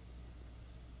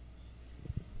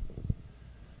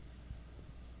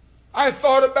 I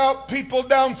thought about people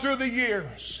down through the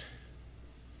years.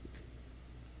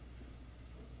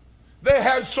 They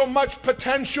had so much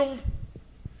potential.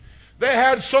 They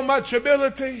had so much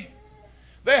ability.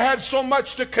 They had so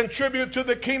much to contribute to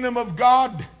the kingdom of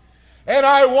God. And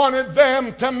I wanted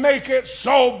them to make it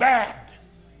so bad.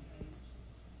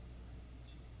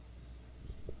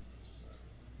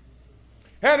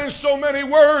 And in so many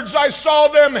words, I saw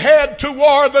them head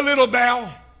toward the little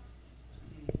bell.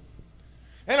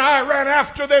 And I ran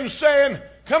after them saying,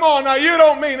 come on now, you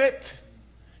don't mean it.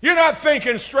 You're not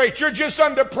thinking straight. You're just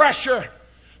under pressure.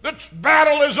 The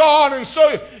battle is on, and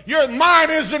so your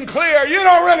mind isn't clear. You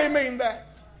don't really mean that.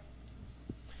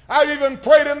 I've even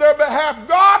prayed in their behalf.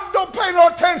 God, don't pay no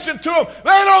attention to them.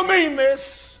 They don't mean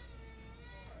this.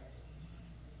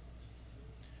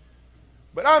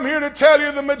 But I'm here to tell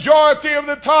you, the majority of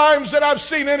the times that I've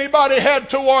seen anybody head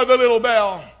toward the little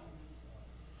bell,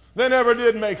 they never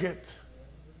did make it.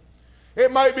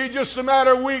 It might be just a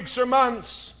matter of weeks or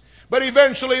months, but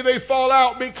eventually they fall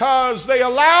out because they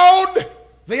allowed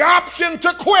the option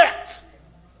to quit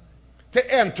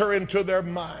to enter into their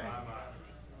mind.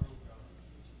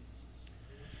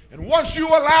 And once you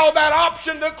allow that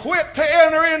option to quit to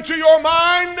enter into your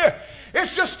mind,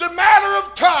 it's just a matter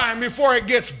of time before it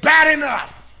gets bad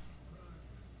enough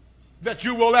that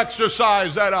you will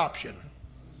exercise that option.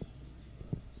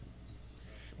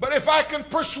 But if I can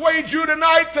persuade you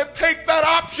tonight to take that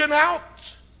option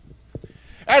out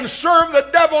and serve the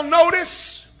devil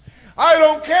notice, I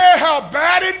don't care how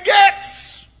bad it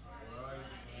gets,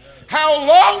 how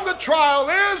long the trial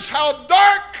is, how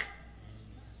dark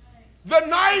the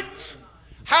night,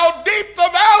 how deep the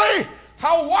valley,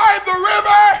 how wide the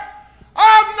river,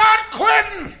 I'm not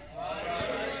quitting.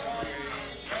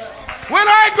 When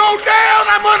I go down,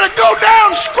 I'm going to go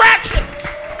down scratching,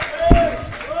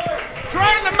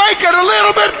 trying to make it a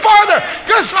little bit farther,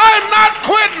 because I'm not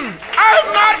quitting.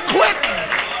 I'm not quitting.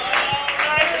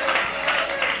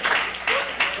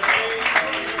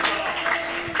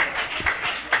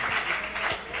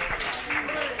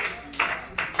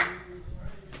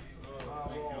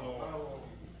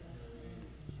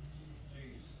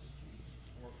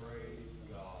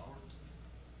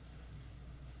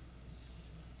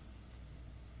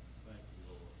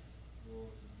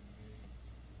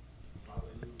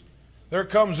 There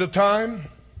comes a time,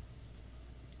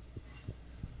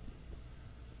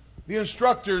 the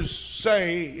instructors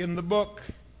say in the book,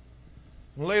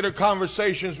 in later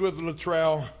conversations with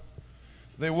Luttrell,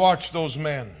 they watch those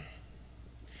men.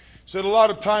 Said a lot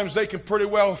of times they can pretty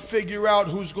well figure out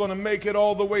who's going to make it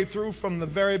all the way through from the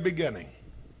very beginning.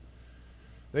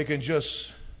 They can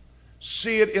just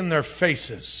see it in their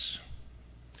faces.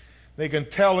 They can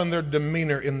tell in their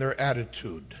demeanor, in their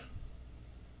attitude.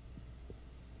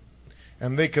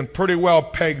 And they can pretty well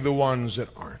peg the ones that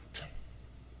aren't.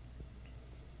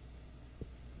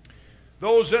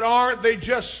 Those that aren't, they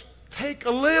just take a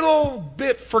little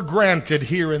bit for granted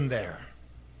here and there.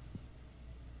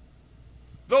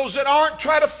 Those that aren't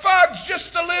try to fudge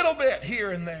just a little bit here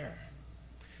and there.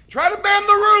 Try to bend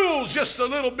the rules just a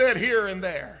little bit here and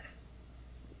there.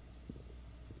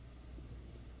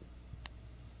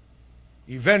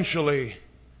 Eventually,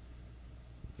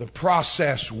 the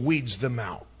process weeds them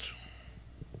out.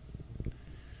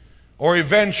 Or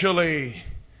eventually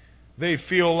they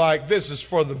feel like this is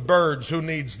for the birds. Who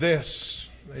needs this?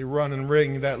 They run and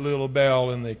ring that little bell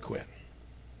and they quit.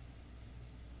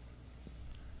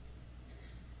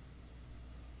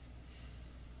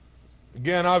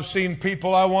 Again, I've seen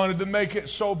people I wanted to make it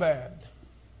so bad.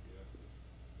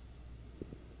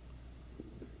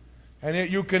 And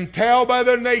yet you can tell by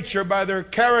their nature, by their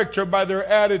character, by their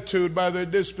attitude, by their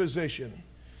disposition,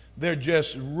 they're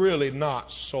just really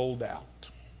not sold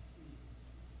out.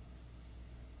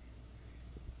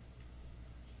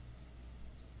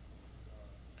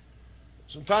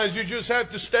 Sometimes you just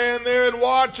have to stand there and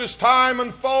watch as time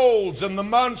unfolds and the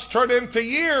months turn into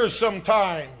years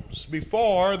sometimes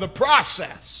before the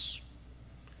process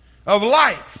of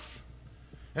life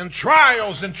and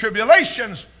trials and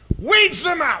tribulations weeds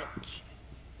them out.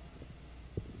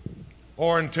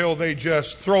 Or until they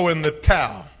just throw in the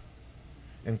towel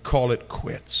and call it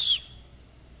quits.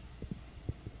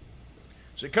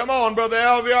 Say, come on, Brother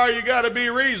Alvear, you got to be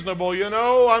reasonable, you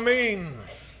know. I mean,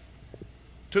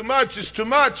 too much is too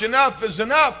much. Enough is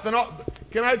enough. And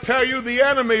can I tell you, the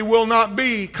enemy will not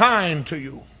be kind to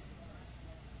you.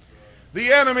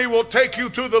 The enemy will take you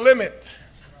to the limit.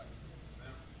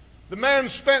 The man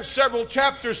spent several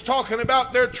chapters talking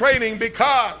about their training,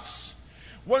 because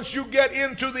once you get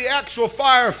into the actual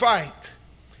firefight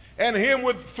and him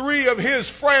with 3 of his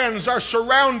friends are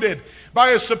surrounded by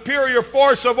a superior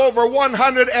force of over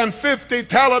 150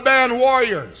 Taliban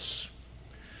warriors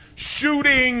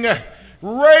shooting a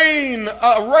rain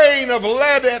of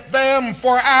lead at them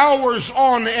for hours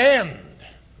on end.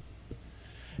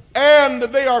 And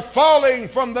they are falling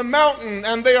from the mountain,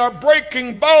 and they are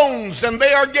breaking bones, and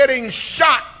they are getting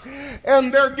shot,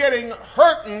 and they're getting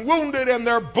hurt and wounded, and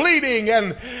they're bleeding,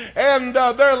 and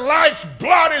their life's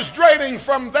blood is draining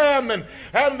from them,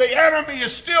 and the enemy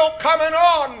is still coming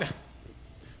on.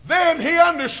 Then he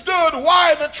understood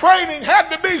why the training had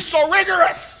to be so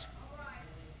rigorous.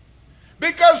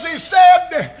 Because he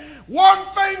said, one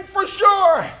thing for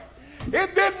sure,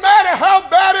 it didn't matter how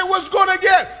bad it was going to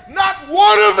get. Not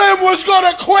one of them was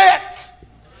going to quit.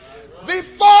 The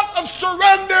thought of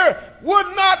surrender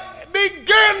would not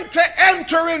begin to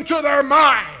enter into their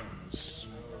minds.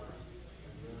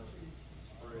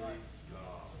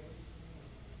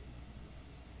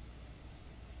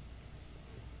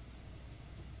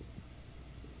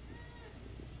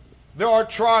 There are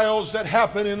trials that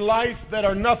happen in life that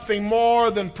are nothing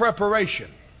more than preparation.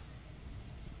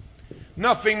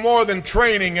 Nothing more than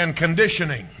training and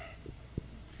conditioning.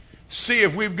 See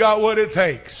if we've got what it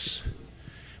takes.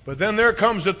 But then there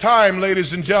comes a time,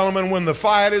 ladies and gentlemen, when the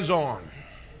fight is on.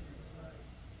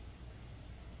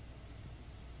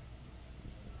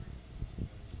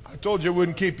 I told you I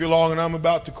wouldn't keep you long, and I'm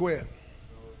about to quit.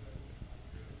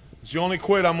 It's the only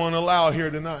quit I'm going to allow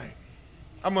here tonight.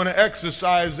 I'm going to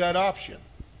exercise that option.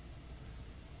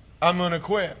 I'm going to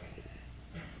quit.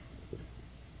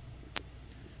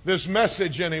 This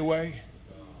message anyway.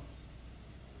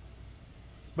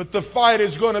 But the fight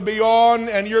is going to be on,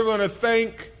 and you're going to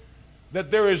think that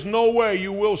there is no way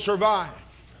you will survive.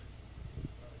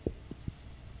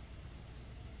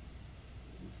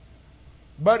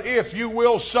 But if you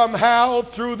will somehow,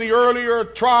 through the earlier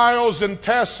trials and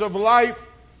tests of life,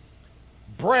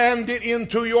 brand it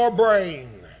into your brain,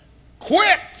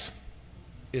 quit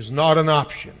is not an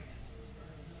option,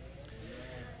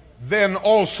 then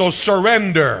also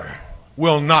surrender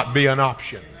will not be an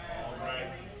option.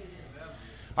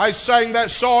 I sang that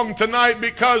song tonight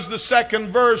because the second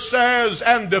verse says,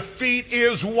 and defeat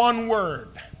is one word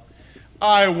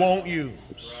I won't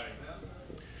use.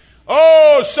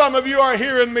 Oh, some of you are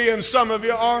hearing me and some of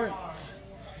you aren't.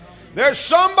 There's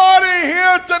somebody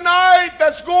here tonight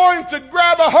that's going to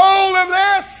grab a hold of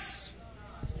this.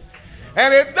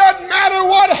 And it doesn't matter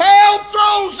what hell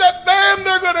throws at them,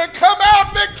 they're going to come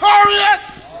out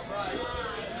victorious.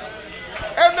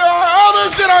 And there are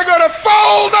others that are going to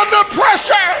fold under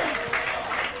pressure.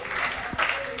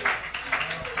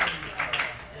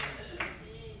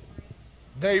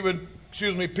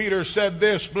 Peter said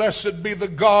this, blessed be the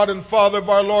God and Father of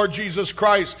our Lord Jesus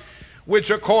Christ, which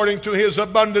according to his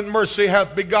abundant mercy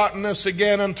hath begotten us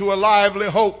again unto a lively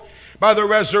hope by the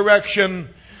resurrection,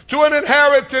 to an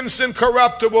inheritance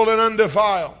incorruptible and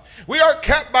undefiled. We are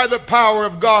kept by the power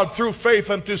of God through faith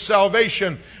unto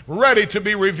salvation, ready to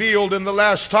be revealed in the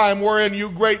last time, wherein you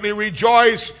greatly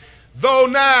rejoice, though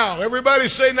now, everybody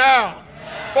say now,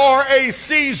 for a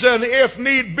season, if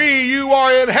need be, you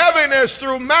are in heaviness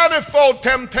through manifold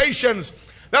temptations,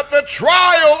 that the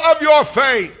trial of your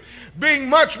faith, being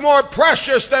much more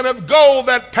precious than of gold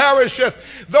that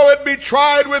perisheth, though it be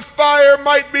tried with fire,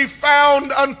 might be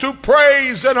found unto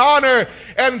praise and honor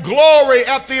and glory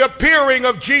at the appearing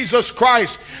of Jesus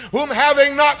Christ, whom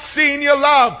having not seen you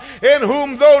love, in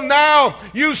whom though now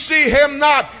you see him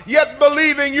not, yet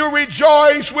believing you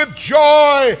rejoice with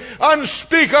joy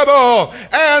unspeakable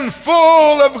and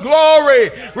full of glory,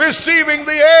 receiving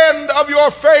the end of your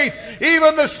faith,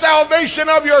 even the salvation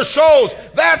of your souls.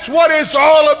 That's what it's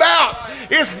all about.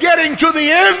 It's getting to the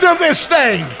end of this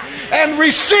thing and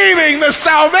receiving the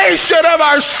salvation of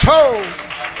our souls.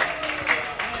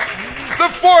 The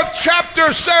 4th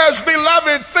chapter says,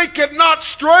 Beloved, think it not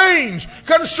strange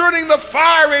concerning the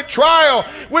fiery trial,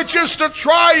 which is to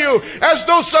try you, as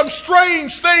though some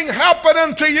strange thing happened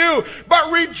unto you.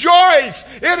 But rejoice,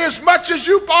 inasmuch as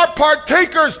you are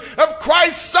partakers of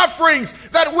Christ's sufferings,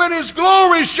 that when his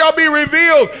glory shall be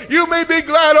revealed, you may be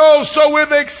glad also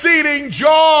with exceeding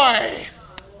joy.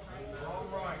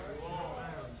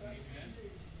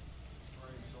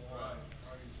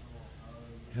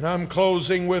 And I'm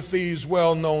closing with these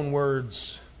well-known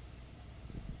words.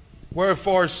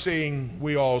 Wherefore, seeing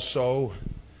we also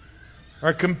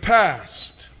are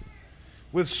compassed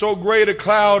with so great a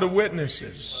cloud of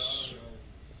witnesses,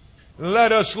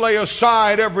 let us lay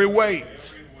aside every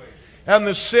weight and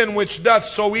the sin which doth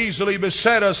so easily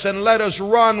beset us, and let us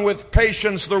run with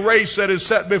patience the race that is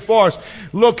set before us,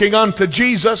 looking unto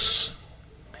Jesus,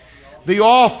 the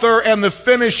author and the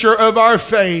finisher of our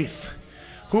faith,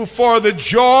 who for the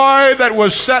joy that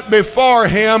was set before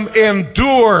him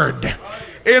endured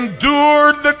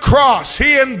the cross.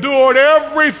 He endured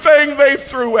everything they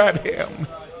threw at him.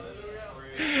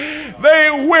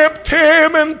 They whipped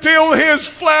him until his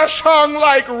flesh hung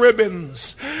like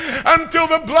ribbons, until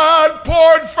the blood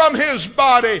poured from his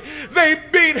body. They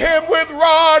beat him with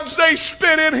rods. They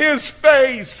spit in his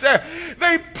face.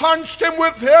 They punched him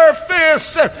with their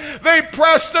fists. They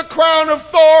pressed a crown of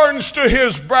thorns to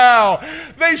his brow.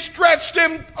 They stretched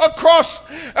him across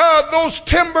those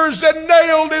timbers and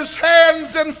nailed his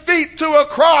hands and feet to a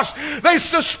cross. They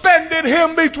suspended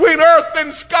him between earth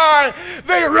and sky.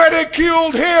 They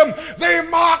ridiculed him. They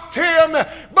mocked him.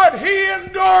 But he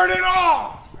endured it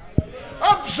all,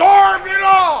 absorbed it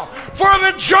all for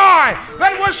the joy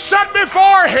that was set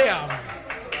before him.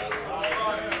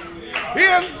 He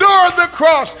endured the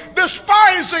cross,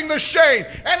 despising the shame,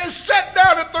 and is set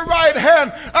down at the right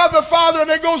hand of the Father. And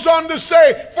it goes on to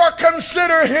say, for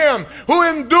consider him who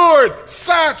endured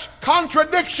such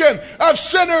contradiction of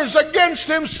sinners against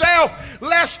himself,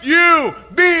 lest you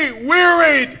be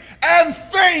wearied and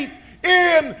faint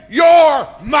in your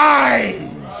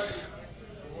minds.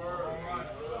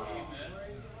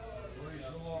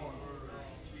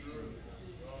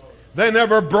 They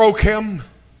never broke him.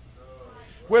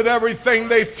 With everything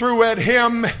they threw at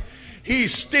him, he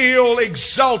still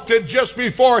exulted just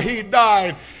before he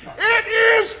died. It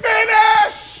is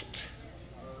finished.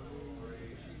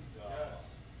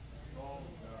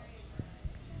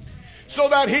 So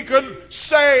that he could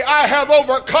say, I have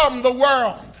overcome the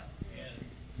world.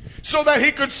 So that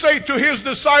he could say to his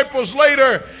disciples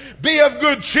later, be of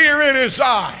good cheer, it is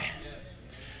I.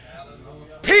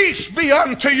 Peace be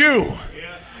unto you.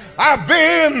 I've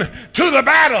been to the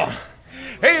battle.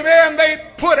 Amen. They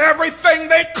put everything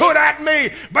they could at me,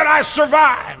 but I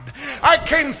survived. I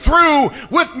came through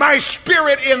with my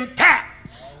spirit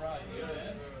intact.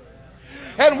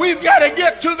 And we've got to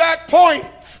get to that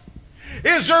point.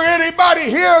 Is there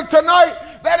anybody here tonight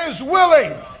that is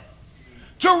willing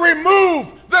to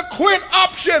remove the quit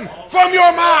option from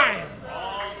your mind?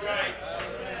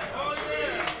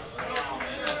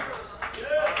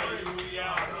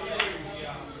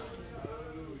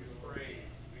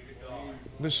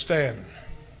 Let's stand.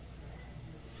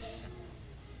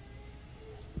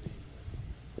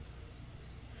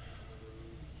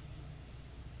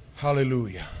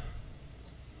 Hallelujah.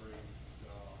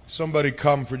 Somebody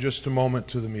come for just a moment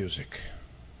to the music.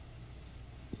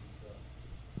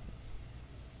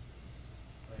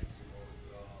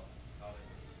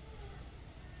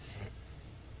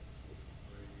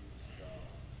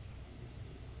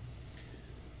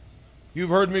 You've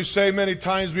heard me say many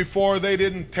times before, they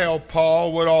didn't tell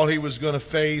Paul what all he was going to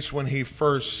face when he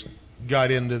first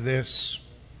got into this,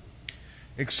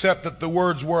 except that the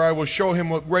words were, I will show him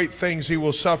what great things he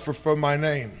will suffer for my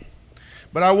name.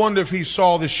 But I wonder if he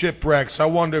saw the shipwrecks. I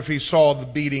wonder if he saw the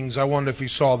beatings. I wonder if he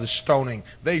saw the stoning.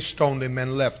 They stoned him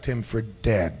and left him for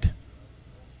dead.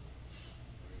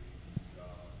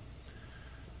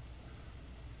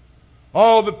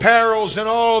 All the perils and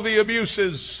all the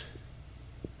abuses.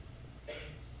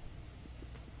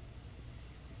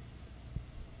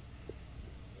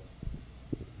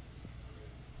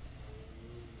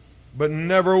 But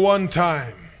never one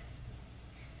time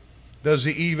does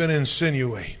he even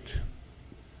insinuate,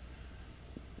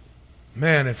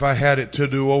 man, if I had it to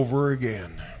do over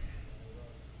again.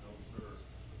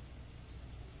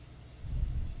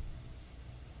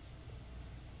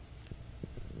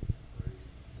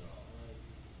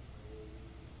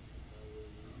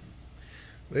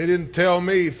 They didn't tell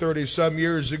me 30-some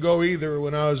years ago either,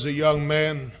 when I was a young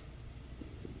man,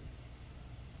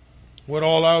 what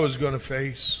all I was going to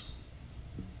face.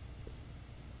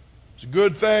 It's a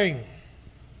good thing.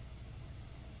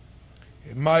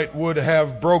 It would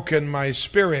have broken my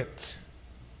spirit.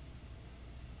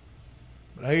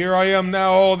 But here I am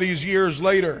now all these years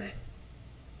later.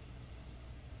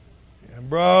 And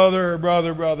brother,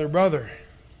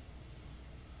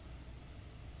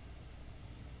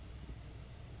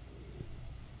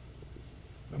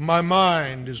 my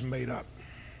mind is made up.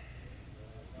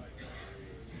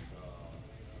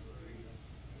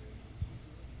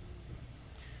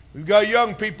 We've got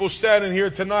young people standing here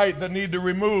tonight that need to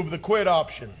remove the quit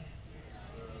option.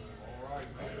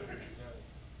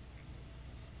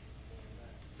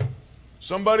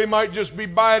 Somebody might just be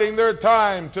biding their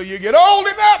time till you get old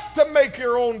enough to make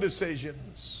your own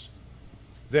decisions.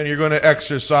 Then you're going to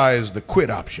exercise the quit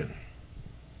option.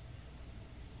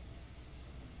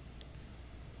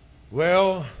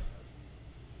 Well,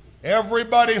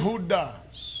 everybody who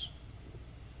does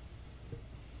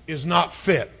is not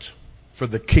fit for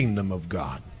the kingdom of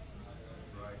God.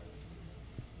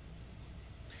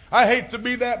 I hate to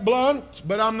be that blunt,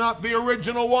 but I'm not the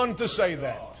original one to say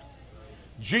that.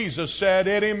 Jesus said,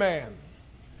 any man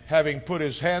having put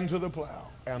his hand to the plow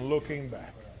and looking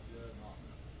back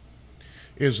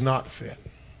is not fit.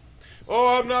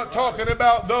 Oh, I'm not talking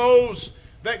about those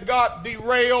that got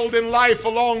derailed in life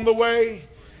along the way,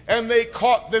 and they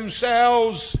caught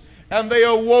themselves, and they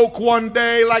awoke one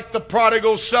day like the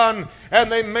prodigal son, and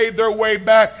they made their way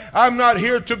back. I'm not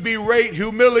here to berate,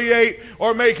 humiliate,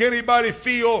 or make anybody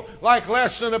feel like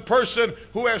less than a person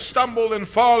who has stumbled and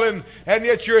fallen, and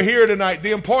yet you're here tonight.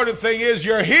 The important thing is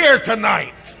you're here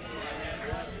tonight.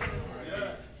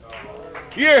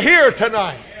 You're here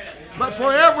tonight. But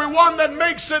for everyone that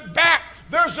makes it back,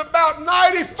 there's about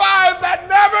 95 that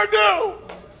never do.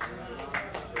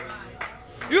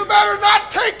 You better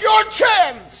not take your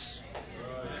chance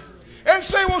and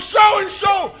say, well,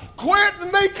 so-and-so quit and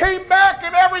they came back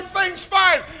and everything's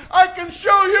fine. I can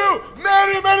show you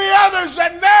many, many others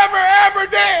that never, ever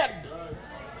did.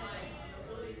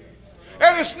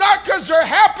 And it's not because they're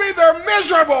happy, they're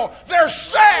miserable, they're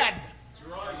sad.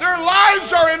 Their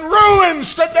lives are in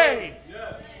ruins today.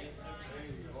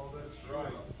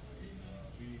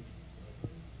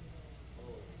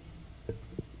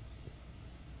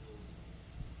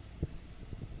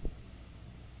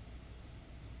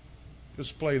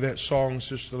 Just play that song,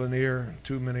 Sister Lanier,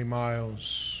 Too Many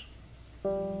Miles.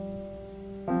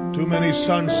 Too many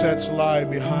sunsets lie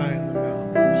behind the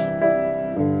mountains.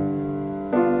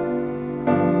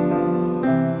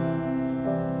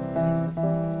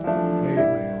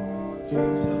 Amen.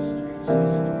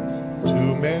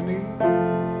 Too many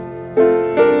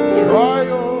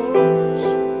trials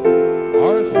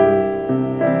are through.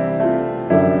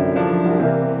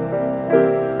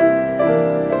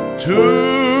 Too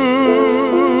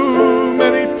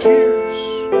tears,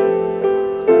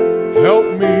 help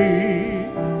me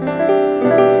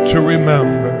to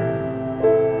remember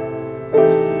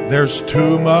there's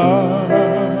too much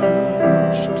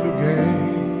to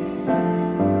gain,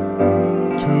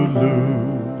 to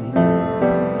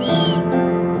lose.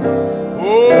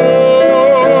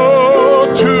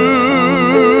 Oh, too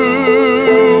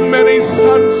many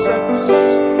sunsets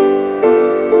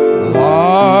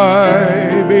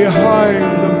lie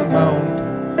behind the mountain.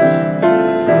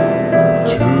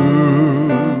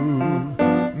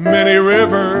 Many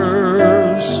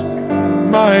rivers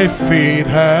my feet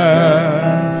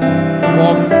have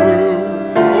walked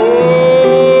through.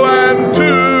 Oh, and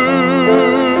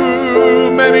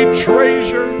too many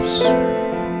treasures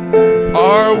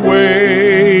are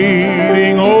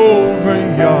waiting over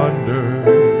yonder.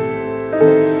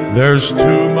 There's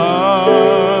too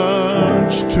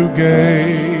much to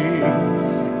gain,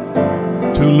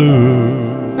 to lose.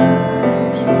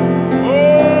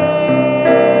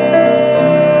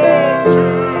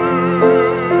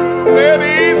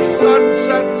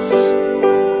 Sunsets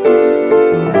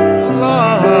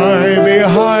lie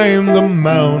behind the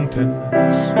mountains.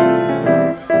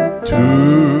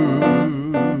 Too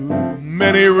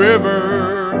many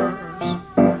rivers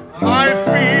my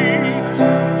feet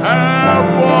have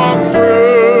walked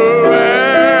through,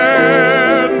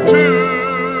 and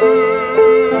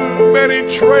too many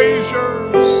treasures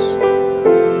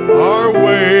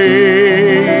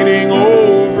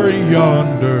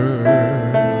yonder,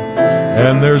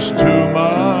 and there's too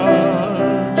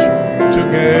much to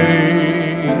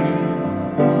gain,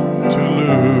 to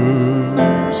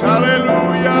lose.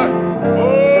 Hallelujah.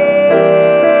 Oh,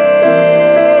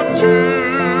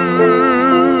 too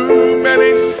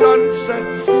many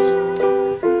sunsets.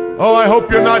 Oh, I hope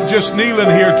you're not just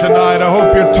kneeling here tonight. I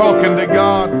hope you're talking to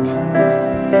God.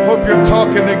 Hope you're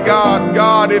talking to God.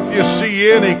 God, if you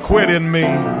see any quit in me,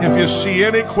 if you see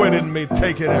any quit in me,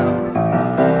 take it out.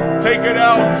 Take it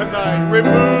out tonight.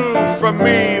 Remove from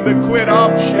me the quit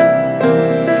option.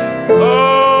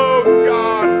 Oh,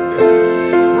 God.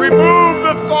 Remove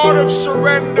the thought of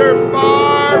surrender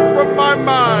far from my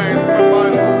mind, from my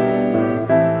heart.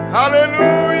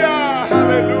 Hallelujah.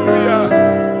 Hallelujah.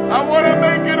 I want to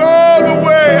make it all the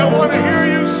way. I want to hear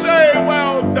you say,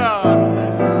 well done,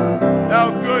 thou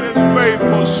good and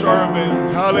faithful servant.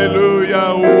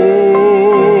 Hallelujah.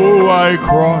 Oh, I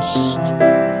crossed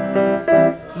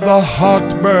the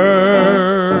hot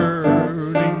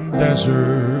burning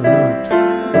desert.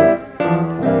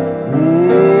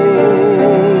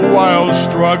 Oh, while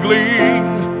struggling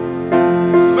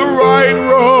the right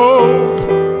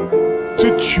road to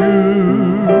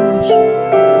choose.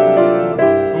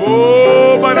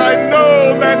 Oh, but I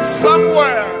know that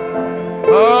somewhere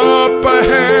up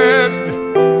ahead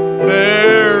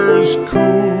there's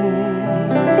cool,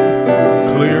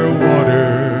 clear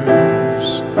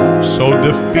waters. So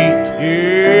defeat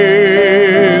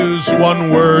is one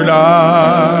word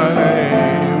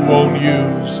I won't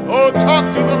use. Oh,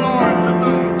 talk to the Lord tonight.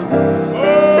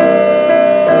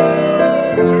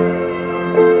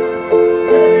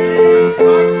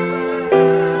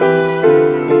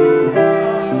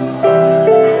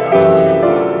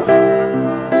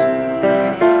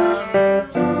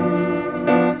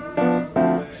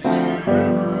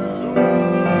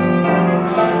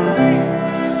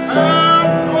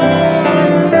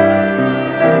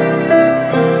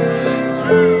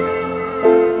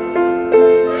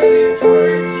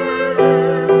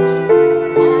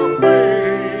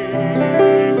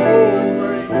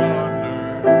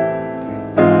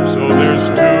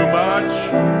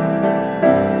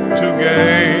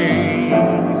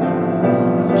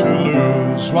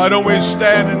 Why don't we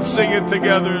stand and sing it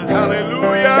together?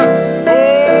 Hallelujah.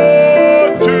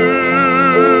 Oh,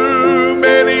 too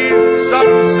many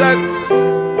sunsets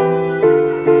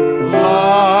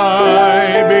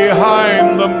lie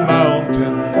behind the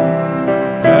mountain,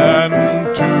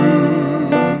 and too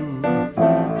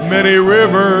many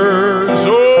rivers,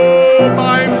 oh,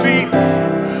 my feet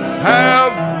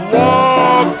have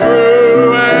walked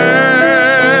through,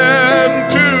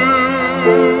 and too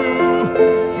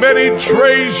many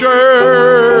treasures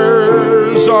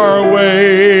are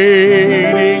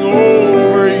waiting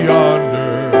over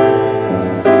yonder.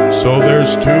 So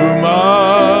there's too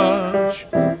much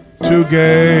to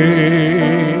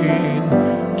gain,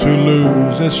 to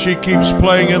lose. As she keeps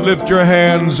playing it, lift your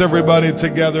hands, everybody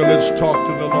together. Let's talk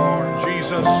to the Lord.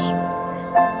 Jesus.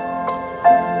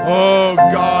 Oh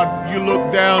God, you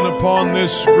look down upon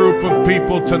this group of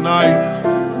people tonight.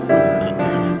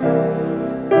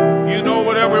 You know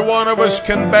what every one of us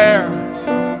can bear.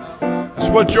 That's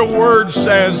what your word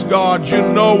says, God. You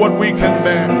know what we can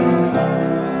bear.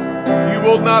 You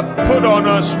will not put on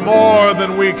us more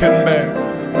than we can bear.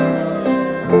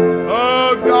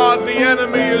 Oh God, the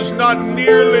enemy is not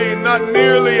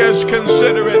nearly as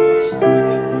considerate.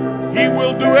 He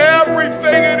will do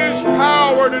everything in his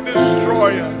power to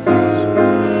destroy us.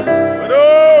 But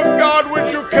oh God, would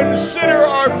you consider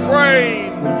our frame?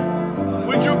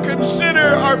 Would you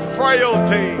consider our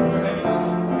frailty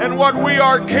and what we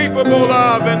are capable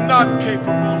of and not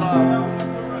capable of?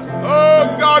 Oh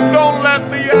God, don't let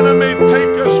the enemy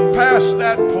take us past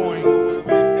that point.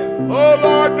 Oh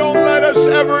Lord, don't let us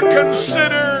ever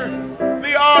consider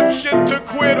the option to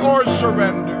quit or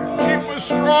surrender. Keep us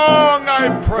strong, I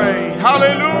pray.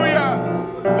 Hallelujah.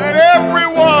 Let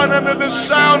everyone under the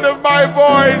sound of my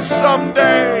voice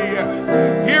someday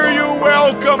hear you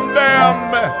welcome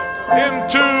them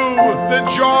into the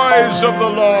joys of the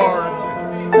Lord.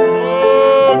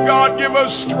 Oh God, give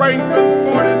us strength and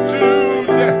fortitude.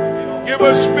 Give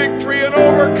us victory and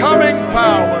overcoming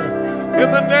power. In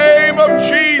the name of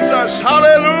Jesus.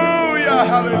 Hallelujah.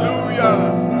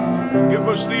 Hallelujah. Give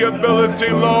us the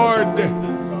ability, Lord,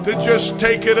 to just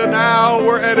take it an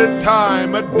hour at a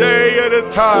time, a day at a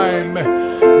time.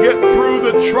 Get through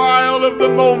the trial of the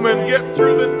moment. Get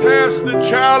through the task, the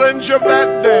challenge of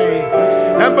that day.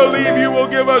 And believe you will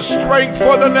give us strength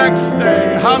for the next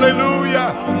day.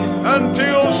 Hallelujah.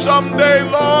 Until someday,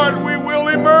 Lord, we will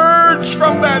emerge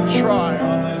from that trial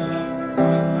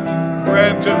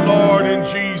Grant it, Lord, in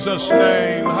Jesus'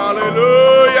 name.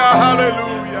 Hallelujah,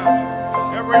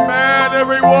 hallelujah. Every man,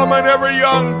 every woman, every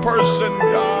young person,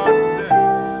 God,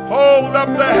 hold up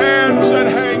the hands that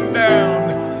hang down.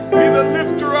 Be the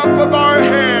lifter up of our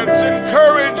heads.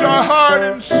 Encourage our heart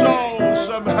and soul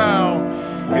somehow.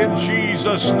 In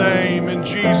Jesus' name, in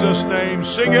Jesus' name.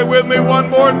 Sing it with me one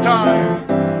more time.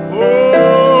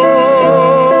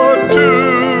 Oh,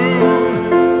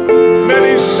 too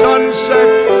many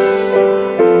sunsets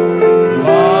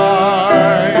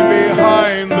lie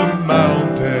behind the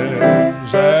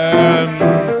mountains, and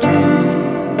too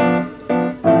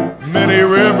many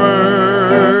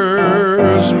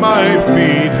rivers my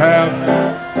feet have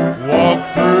walked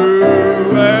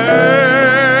through,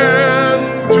 and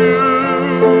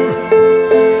too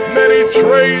many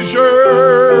treasures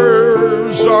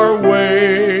are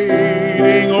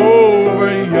waiting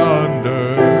over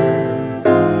yonder.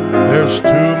 There's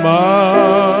too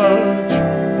much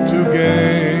to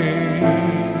gain,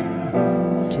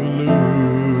 to lose.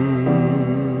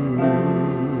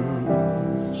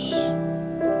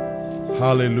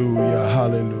 Hallelujah,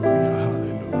 hallelujah,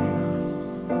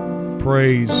 hallelujah.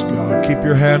 Praise God. Keep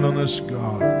your hand on this,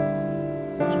 God,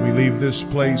 as we leave this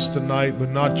place tonight, but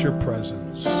not your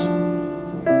presence.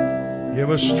 Give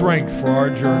us strength for our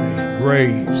journey,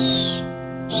 grace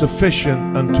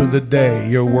sufficient unto the day,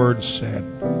 your word said,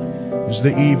 is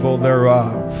the evil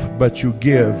thereof, but you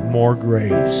give more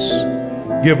grace.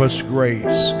 Give us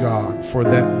grace, God, for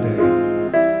that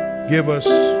day. Give us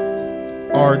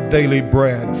our daily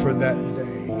bread for that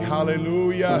day.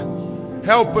 Hallelujah.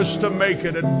 Help us to make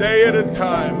it a day at a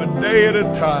time, a day at a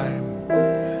time.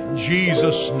 In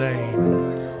Jesus'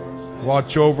 name.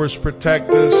 Watch over us, protect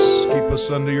us, keep us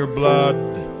under your blood,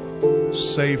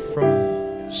 safe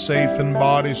in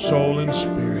body, soul, and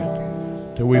spirit,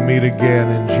 till we meet again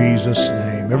in Jesus'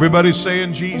 name. Everybody say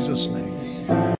in Jesus' name.